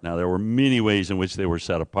apart. Now, there were many ways in which they were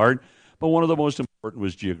set apart, but one of the most important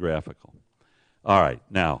was geographical. All right,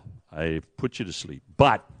 now, I put you to sleep.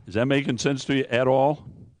 But, is that making sense to you at all?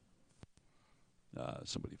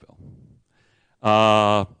 Somebody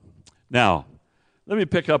fell. Now, let me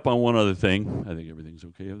pick up on one other thing. I think everything's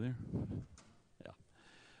okay over there.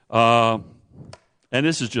 Yeah. And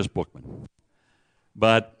this is just Bookman.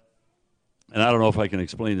 But, and I don't know if I can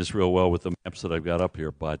explain this real well with the maps that I've got up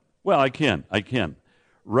here, but, well, I can.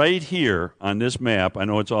 Right here on this map, I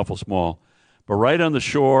know it's awful small, but right on the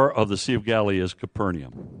shore of the Sea of Galilee is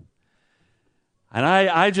Capernaum. And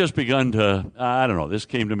I just begun to, I don't know, this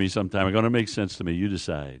came to me sometime ago, and it makes sense to me. You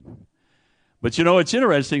decide. But you know, it's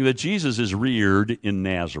interesting that Jesus is reared in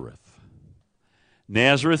Nazareth.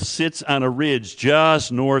 Nazareth sits on a ridge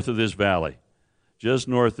just north of this valley, just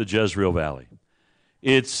north of Jezreel Valley.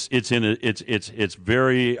 It's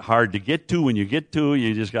very hard to get to. When you get to it,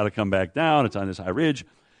 you just got to come back down. It's on this high ridge.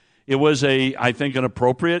 It was I think, an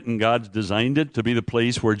appropriate, and God designed it to be the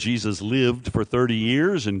place where Jesus lived for 30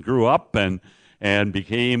 years and grew up and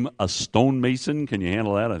became a stonemason. Can you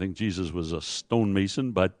handle that? I think Jesus was a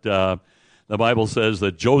stonemason, but the Bible says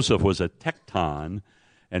that Joseph was a tekton,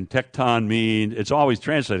 and tekton means, it's always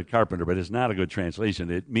translated carpenter, but it's not a good translation.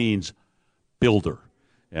 It means builder.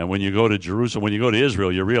 And when you go to Jerusalem, when you go to Israel,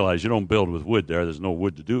 you realize you don't build with wood there. There's no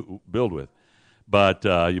wood to build with. But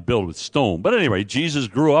you build with stone. But anyway, Jesus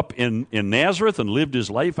grew up in Nazareth and lived his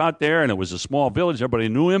life out there, and it was a small village. Everybody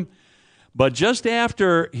knew him. But just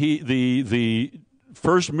after the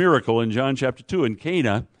first miracle in John chapter 2 in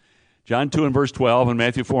Cana, John 2 and verse 12 and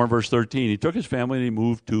Matthew 4 and verse 13, he took his family and he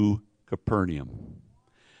moved to Capernaum.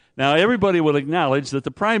 Now, everybody will acknowledge that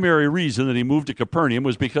the primary reason that he moved to Capernaum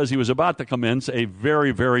was because he was about to commence a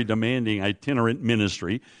very, very demanding itinerant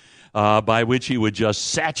ministry by which he would just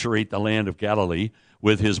saturate the land of Galilee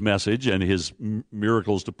with his message and his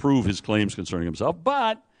miracles to prove his claims concerning himself.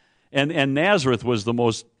 But, and Nazareth was the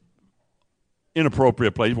most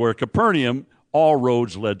inappropriate place, where Capernaum, all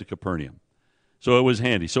roads led to Capernaum. So it was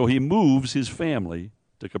handy. So he moves his family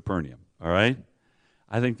to Capernaum, all right?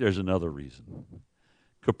 I think there's another reason.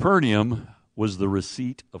 Capernaum was the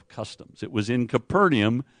receipt of customs. It was in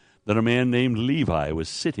Capernaum that a man named Levi was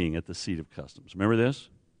sitting at the seat of customs. Remember this?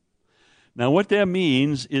 Now, what that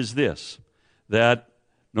means is this, that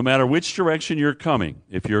no matter which direction you're coming,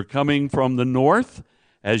 if you're coming from the north,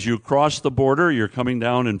 as you cross the border, you're coming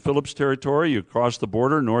down in Philip's territory, you cross the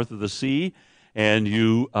border north of the sea, and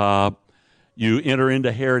you enter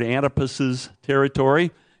into Herod Antipas's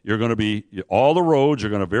territory, you're going to be, all the roads are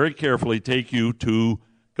going to very carefully take you to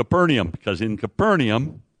Capernaum, because in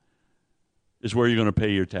Capernaum is where you're going to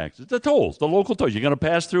pay your taxes. The tolls, the local tolls. You're going to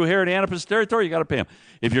pass through Herod Antipas' territory, you got to pay them.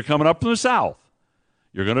 If you're coming up from the south,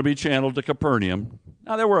 you're going to be channeled to Capernaum.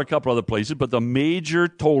 Now, there were a couple other places, but the major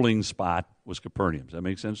tolling spot was Capernaum. Does that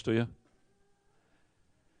make sense to you?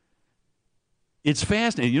 It's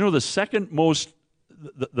fascinating. You know, the second most,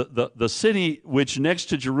 the city which next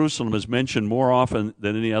to Jerusalem is mentioned more often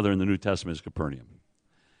than any other in the New Testament is Capernaum.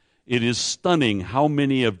 It is stunning how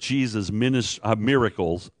many of Jesus'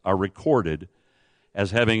 miracles are recorded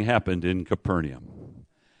as having happened in Capernaum.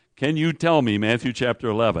 Can you tell me, Matthew chapter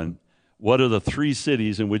 11, what are the three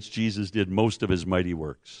cities in which Jesus did most of his mighty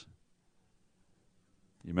works?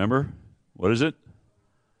 You remember? What is it?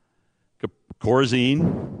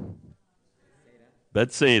 Chorazin,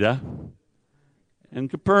 Bethsaida, and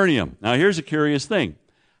Capernaum. Now, here's a curious thing.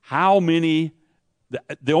 How many,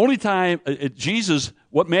 the only time Jesus,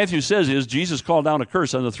 what Matthew says is Jesus called down a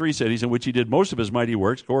curse on the three cities in which he did most of his mighty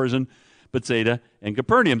works, Chorazin, Bethsaida, and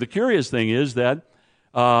Capernaum. The curious thing is that,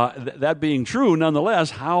 that being true,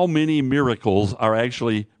 nonetheless, how many miracles are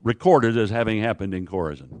actually recorded as having happened in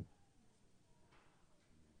Chorazin?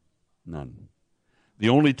 None. The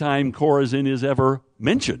only time Chorazin is ever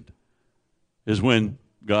mentioned is when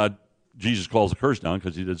God Jesus calls the curse down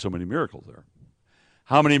because he did so many miracles there.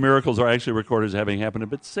 How many miracles are actually recorded as having happened in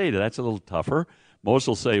Bethsaida? That's a little tougher. Most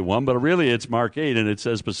will say one, but really it's Mark 8, and it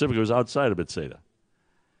says specifically it was outside of Bethsaida.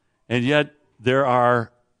 And yet there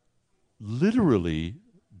are literally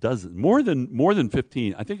dozens, more than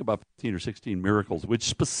 15, I think about 15 or 16 miracles, which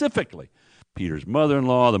specifically, Peter's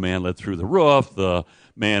mother-in-law, the man let through the roof, the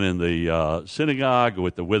man in the synagogue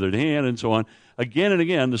with the withered hand, and so on. Again and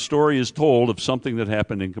again, the story is told of something that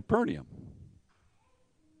happened in Capernaum.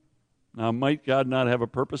 Now, might God not have a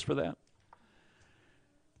purpose for that?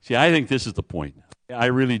 See, I think this is the point. I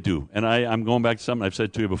really do. And I'm going back to something I've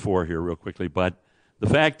said to you before here real quickly, but the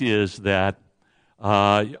fact is that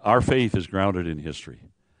our faith is grounded in history.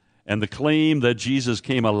 And the claim that Jesus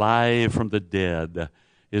came alive from the dead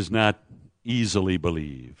is not easily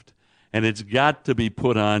believed. And it's got to be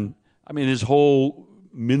put on, his whole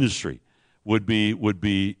ministry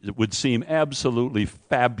would seem absolutely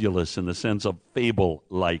fabulous in the sense of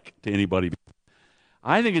fable-like to anybody.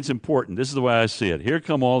 I think it's important. This is the way I see it. Here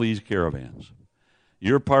come all these caravans.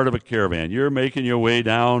 You're part of a caravan. You're making your way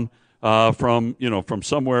down from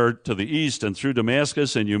somewhere to the east and through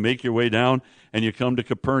Damascus, and you make your way down, and you come to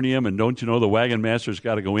Capernaum, and don't you know the wagon master's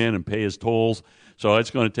got to go in and pay his tolls, so it's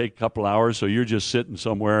going to take a couple hours, so you're just sitting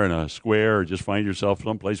somewhere in a square or just find yourself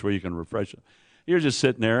someplace where you can refresh it. You're just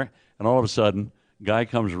sitting there, and all of a sudden, a guy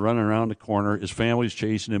comes running around the corner. His family's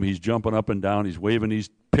chasing him. He's jumping up and down. He's waving these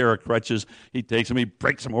pair of crutches. He takes them. He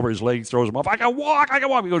breaks them over his leg, throws them off. I can walk.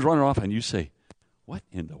 He goes running off, and you say, what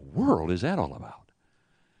in the world is that all about?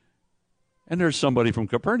 And there's somebody from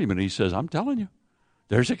Capernaum, and he says, I'm telling you,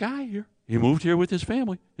 there's a guy here. He moved here with his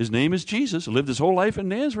family. His name is Jesus. Lived his whole life in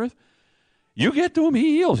Nazareth. You get to him,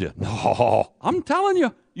 he heals you. No, I'm telling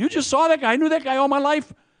you. You just saw that guy. I knew that guy all my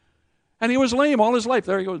life. And he was lame all his life.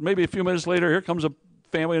 There he goes. Maybe a few minutes later, here comes a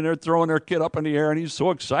family, and they're throwing their kid up in the air, and he's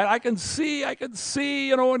so excited. I can see,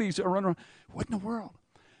 and he's running around. What in the world?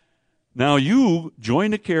 Now you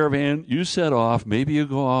join the caravan. You set off. Maybe you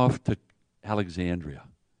go off to Alexandria.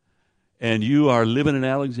 And you are living in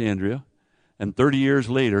Alexandria, and 30 years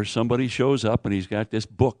later, somebody shows up, and he's got this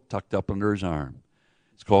book tucked up under his arm.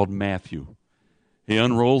 It's called Matthew. He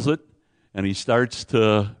unrolls it, and he starts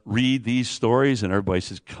to read these stories, and everybody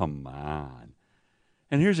says, come on.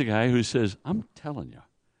 And here's a guy who says, I'm telling you,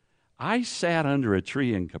 I sat under a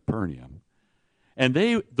tree in Capernaum, and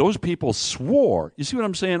those people swore. You see what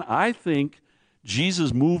I'm saying? I think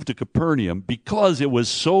Jesus moved to Capernaum because it was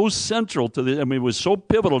so central to it was so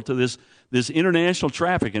pivotal to this international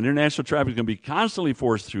traffic. And international traffic is going to be constantly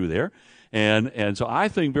forced through there. And so I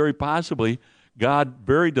think very possibly God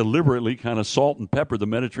very deliberately kind of salt and peppered the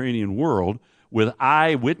Mediterranean world with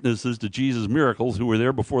eyewitnesses to Jesus' miracles who were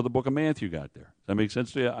there before the book of Matthew got there. Does that make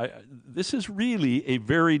sense to you? This is really a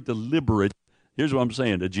very deliberate, here's what I'm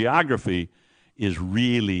saying, the geography is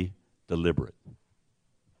really deliberate.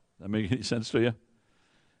 Does that make any sense to you?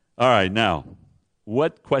 All right, now,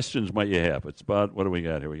 what questions might you have? It's about, what do we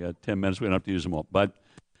got here? We got 10 minutes. We don't have to use them all. But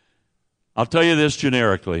I'll tell you this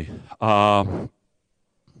generically.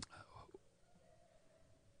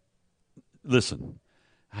 Listen,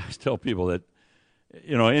 I tell people that,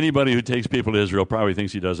 anybody who takes people to Israel probably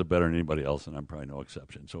thinks he does it better than anybody else, and I'm probably no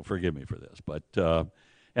exception. So forgive me for this. But there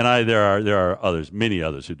are others, many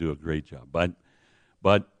others who do a great job.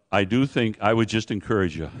 But I do think I would just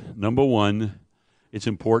encourage you. Number one, it's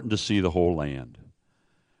important to see the whole land.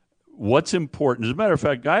 What's important, as a matter of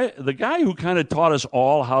fact, the guy who kind of taught us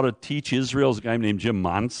all how to teach Israel is a guy named Jim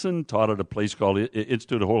Monson, taught at a place called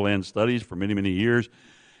Institute of Holy Land Studies for many, many years,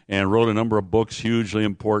 and wrote a number of books, hugely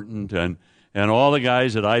important. And all the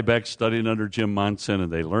guys at IBEX studied under Jim Monson,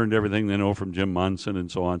 and they learned everything they know from Jim Monson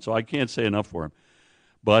and so on. So I can't say enough for him.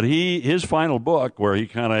 But his final book, where he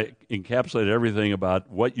kind of encapsulated everything about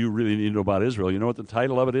what you really need to know about Israel, you know what the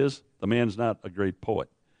title of it is? The man's not a great poet.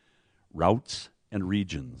 Routes and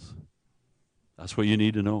Regions. That's what you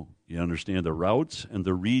need to know. You understand the routes and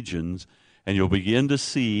the regions, and you'll begin to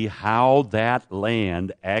see how that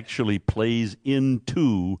land actually plays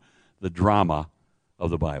into the drama of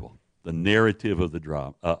the Bible, the narrative of the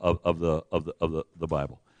drama of the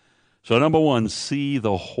Bible. So number one, see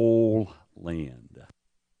the whole land.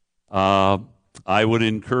 I would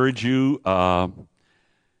encourage you, do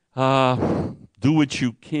what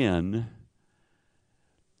you can.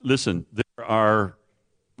 Listen, there are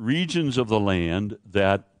regions of the land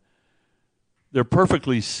that they're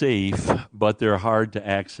perfectly safe, but they're hard to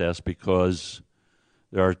access because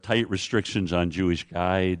there are tight restrictions on Jewish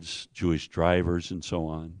guides, Jewish drivers, and so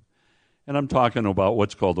on. And I'm talking about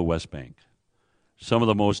what's called the West Bank. Some of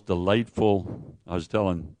the most delightful, I was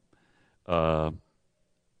telling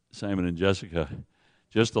Simon and Jessica,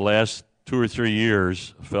 just the last 2 or 3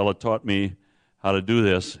 years, a fella taught me how to do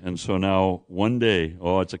this, and so now one day,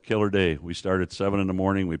 it's a killer day. We start at 7 in the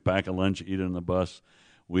morning, we pack a lunch, eat it on the bus,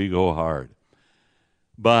 we go hard.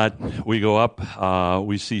 But we go up,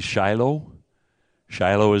 we see Shiloh.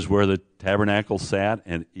 Shiloh is where the tabernacle sat,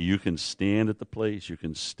 and you can stand at the place. You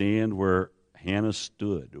can stand where Hannah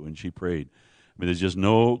stood when she prayed. I mean, there's just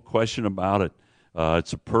no question about it.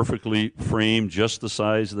 It's a perfectly framed, just the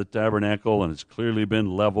size of the tabernacle, and it's clearly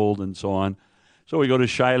been leveled and so on. So we go to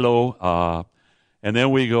Shiloh, and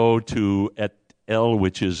then we go to Et-El,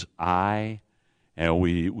 which is Ai, and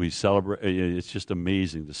we celebrate. It's just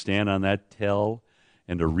amazing to stand on that tel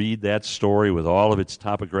and to read that story with all of its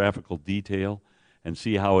topographical detail and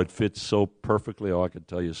see how it fits so perfectly. I could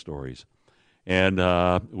tell you stories. And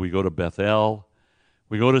we go to Bethel.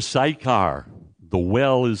 We go to Sychar. The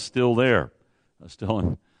well is still there. I was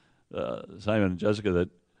telling Simon and Jessica that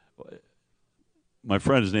my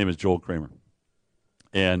friend, his name is Joel Kramer.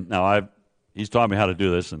 And now he's taught me how to do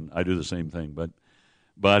this, and I do the same thing. But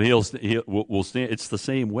we'll stand. It's the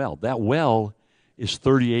same well. That well is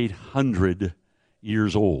 3,800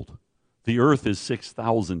 years old. The earth is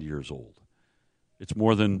 6,000 years old. It's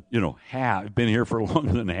more than, half. Been here for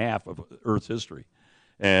longer than half of Earth's history.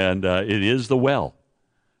 And it is the well.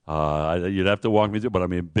 You'd have to walk me through, but I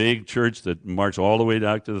mean, big church that marks all the way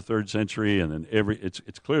back to the 3rd century, and then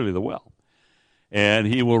it's clearly the well. And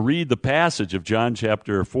he will read the passage of John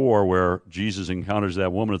chapter 4 where Jesus encounters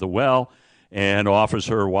that woman at the well and offers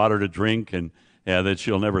her water to drink, and that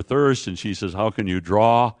she'll never thirst. And she says, "How can you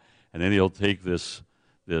draw?" And then he'll take he'll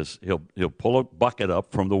pull a bucket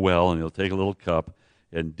up from the well, and he'll take a little cup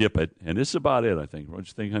and dip it. And this is about it, I think. What do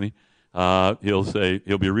you think, honey?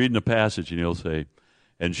 He'll be reading the passage, and he'll say,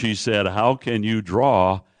 "And she said, 'How can you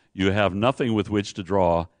draw? You have nothing with which to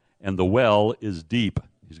draw, and the well is deep.'"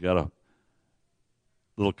 He's got a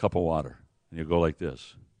little cup of water, and he'll go like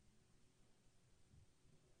this.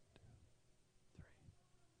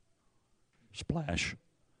 Splash.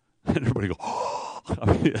 And everybody go, "Oh!" I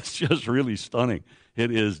mean, it's just really stunning.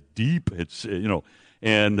 It is deep. It's, and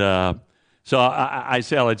so I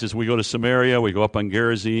say, we go to Samaria, we go up on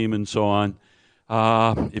Gerizim and so on.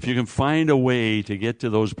 If you can find a way to get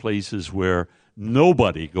to those places where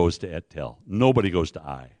nobody goes to Et-El, nobody goes to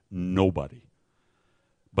Ai, nobody,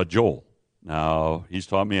 but Joel. Now, he's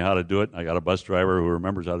taught me how to do it. I got a bus driver who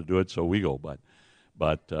remembers how to do it, so we go.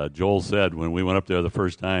 But Joel said when we went up there the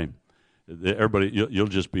first time, everybody,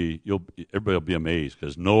 everybody will be amazed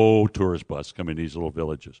because no tourist bus come in these little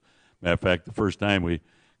villages. Matter of fact, the first time we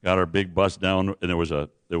got our big bus down, and there was a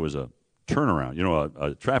turnaround,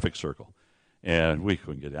 a traffic circle, and we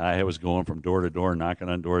couldn't get it. I was going from door to door, knocking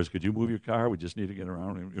on doors. "Could you move your car? We just need to get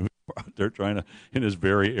around." They're trying to, in this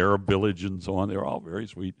very Arab village and so on. They're all very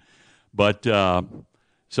sweet, but get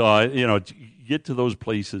to those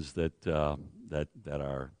places that are,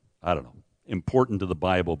 I don't know, important to the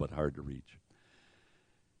Bible but hard to reach.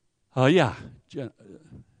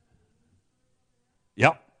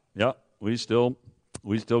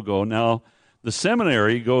 We still go. Now, the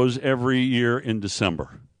seminary goes every year in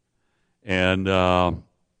December, and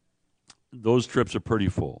those trips are pretty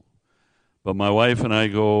full. But my wife and I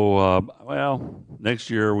go, next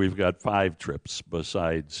year we've got 5 trips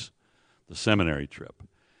besides the seminary trip.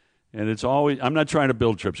 And it's always, I'm not trying to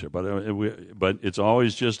build trips here, but it's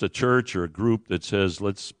always just a church or a group that says,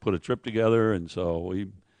 let's put a trip together, and so we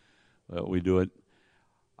do it.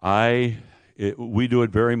 We do it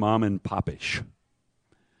very mom and pop-ish.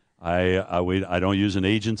 I don't use an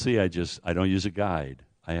agency. I don't use a guide.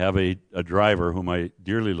 I have a driver whom I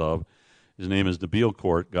dearly love. His name is Nabil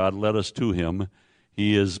Court. God led us to him.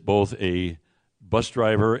 He is both a bus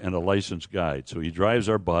driver and a licensed guide. So he drives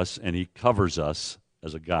our bus, and he covers us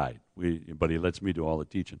as a guide. But he lets me do all the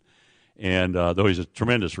teaching. And though he's a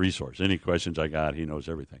tremendous resource, any questions I got, he knows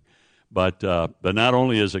everything. But not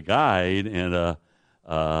only as a guide and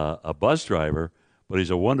a bus driver, but he's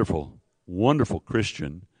a wonderful, wonderful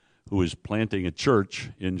Christian who is planting a church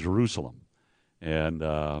in Jerusalem, and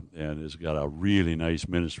has got a really nice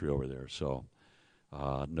ministry over there. So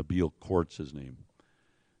Nabil Court's his name.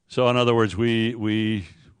 So in other words, we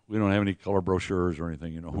don't have any color brochures or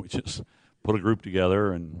anything. We just put a group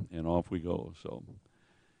together and off we go. So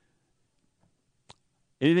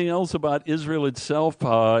anything else about Israel itself?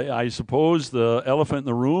 I suppose the elephant in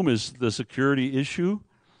the room is the security issue.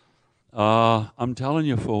 I'm telling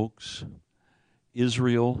you, folks,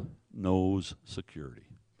 Israel knows security.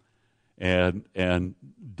 And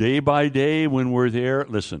day by day when we're there,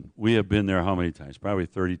 listen, we have been there how many times? Probably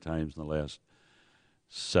 30 times in the last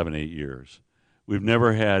 7-8 years. We've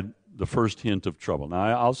never had the first hint of trouble.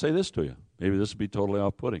 Now, I'll say this to you. Maybe this will be totally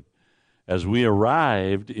off-putting. as we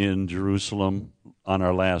arrived in Jerusalem on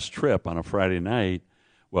our last trip on a Friday night,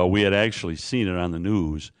 well, we had actually seen it on the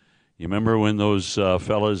news. You remember when those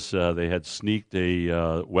fellas, they had sneaked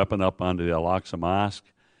a weapon up onto the Al-Aqsa Mosque,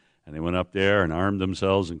 and they went up there and armed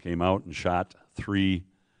themselves and came out and shot 3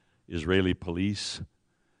 Israeli police?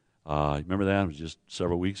 Remember that? It was just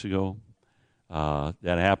several weeks ago. That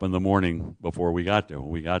happened the morning before we got there.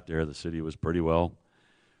 When we got there, the city was pretty well.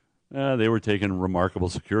 They were taking remarkable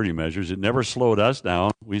security measures. It never slowed us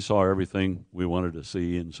down. We saw everything we wanted to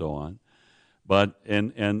see and so on. But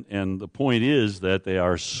and the point is that they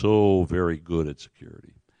are so very good at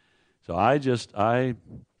security. So I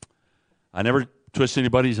never twist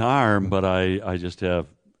anybody's arm, but I just have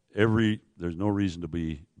there's no reason to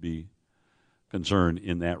be concerned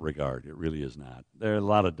in that regard. It really is not. There are a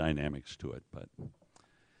lot of dynamics to it. But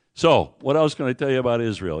so what else can I tell you about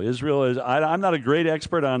Israel? Israel is, I'm not a great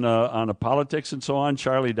expert on the politics and so on.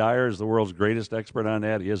 Charlie Dyer is the world's greatest expert on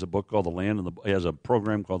that. He has a book called he has a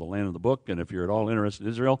program called The Land of the Book, and if you're at all interested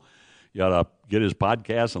in Israel, you ought to get his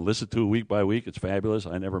podcast and listen to it week by week. It's fabulous.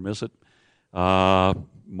 I never miss it.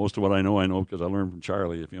 Most of what I know because I learned from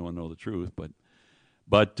Charlie, if you want to know the truth.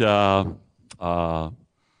 But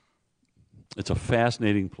it's a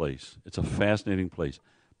fascinating place. It's a fascinating place.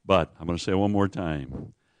 But I'm going to say it one more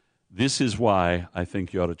time. This is why I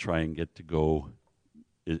think you ought to try and get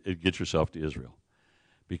yourself to Israel,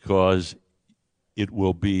 because it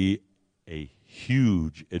will be a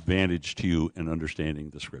huge advantage to you in understanding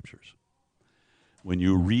the Scriptures. When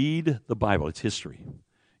you read the Bible, it's history,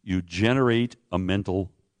 you generate a mental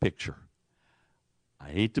picture. I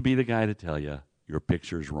hate to be the guy to tell you your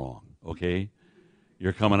picture's wrong, okay?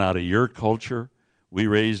 You're coming out of your culture. We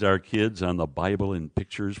raised our kids on the Bible in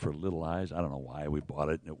pictures for little eyes. I don't know why we bought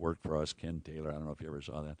it, and it worked for us. Ken Taylor, I don't know if you ever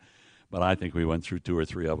saw that. But I think we went through 2 or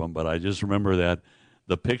 3 of them. But I just remember that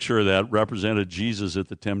the picture that represented Jesus at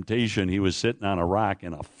the temptation, he was sitting on a rock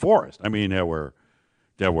in a forest. I mean, there were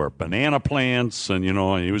banana plants, and,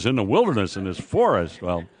 and he was in the wilderness in this forest.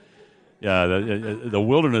 Well, yeah, the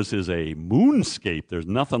wilderness is a moonscape. There's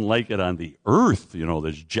nothing like it on the earth.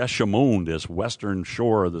 There's Jeshimon, this western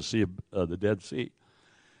shore of the Dead Sea.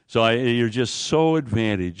 So you're just so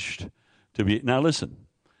advantaged to be. Now listen,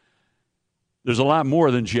 there's a lot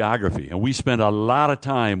more than geography, and we spend a lot of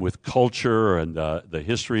time with culture and the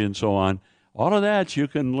history and so on. All of that you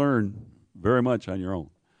can learn very much on your own.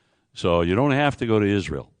 So you don't have to go to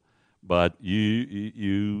Israel, but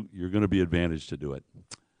you're going to be advantaged to do it.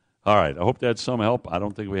 All right, I hope that's some help. I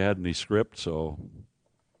don't think we had any script, so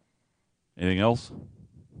anything else?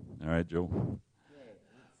 All right, Joe.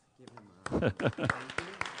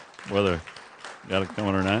 Whether got it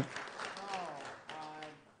coming or not.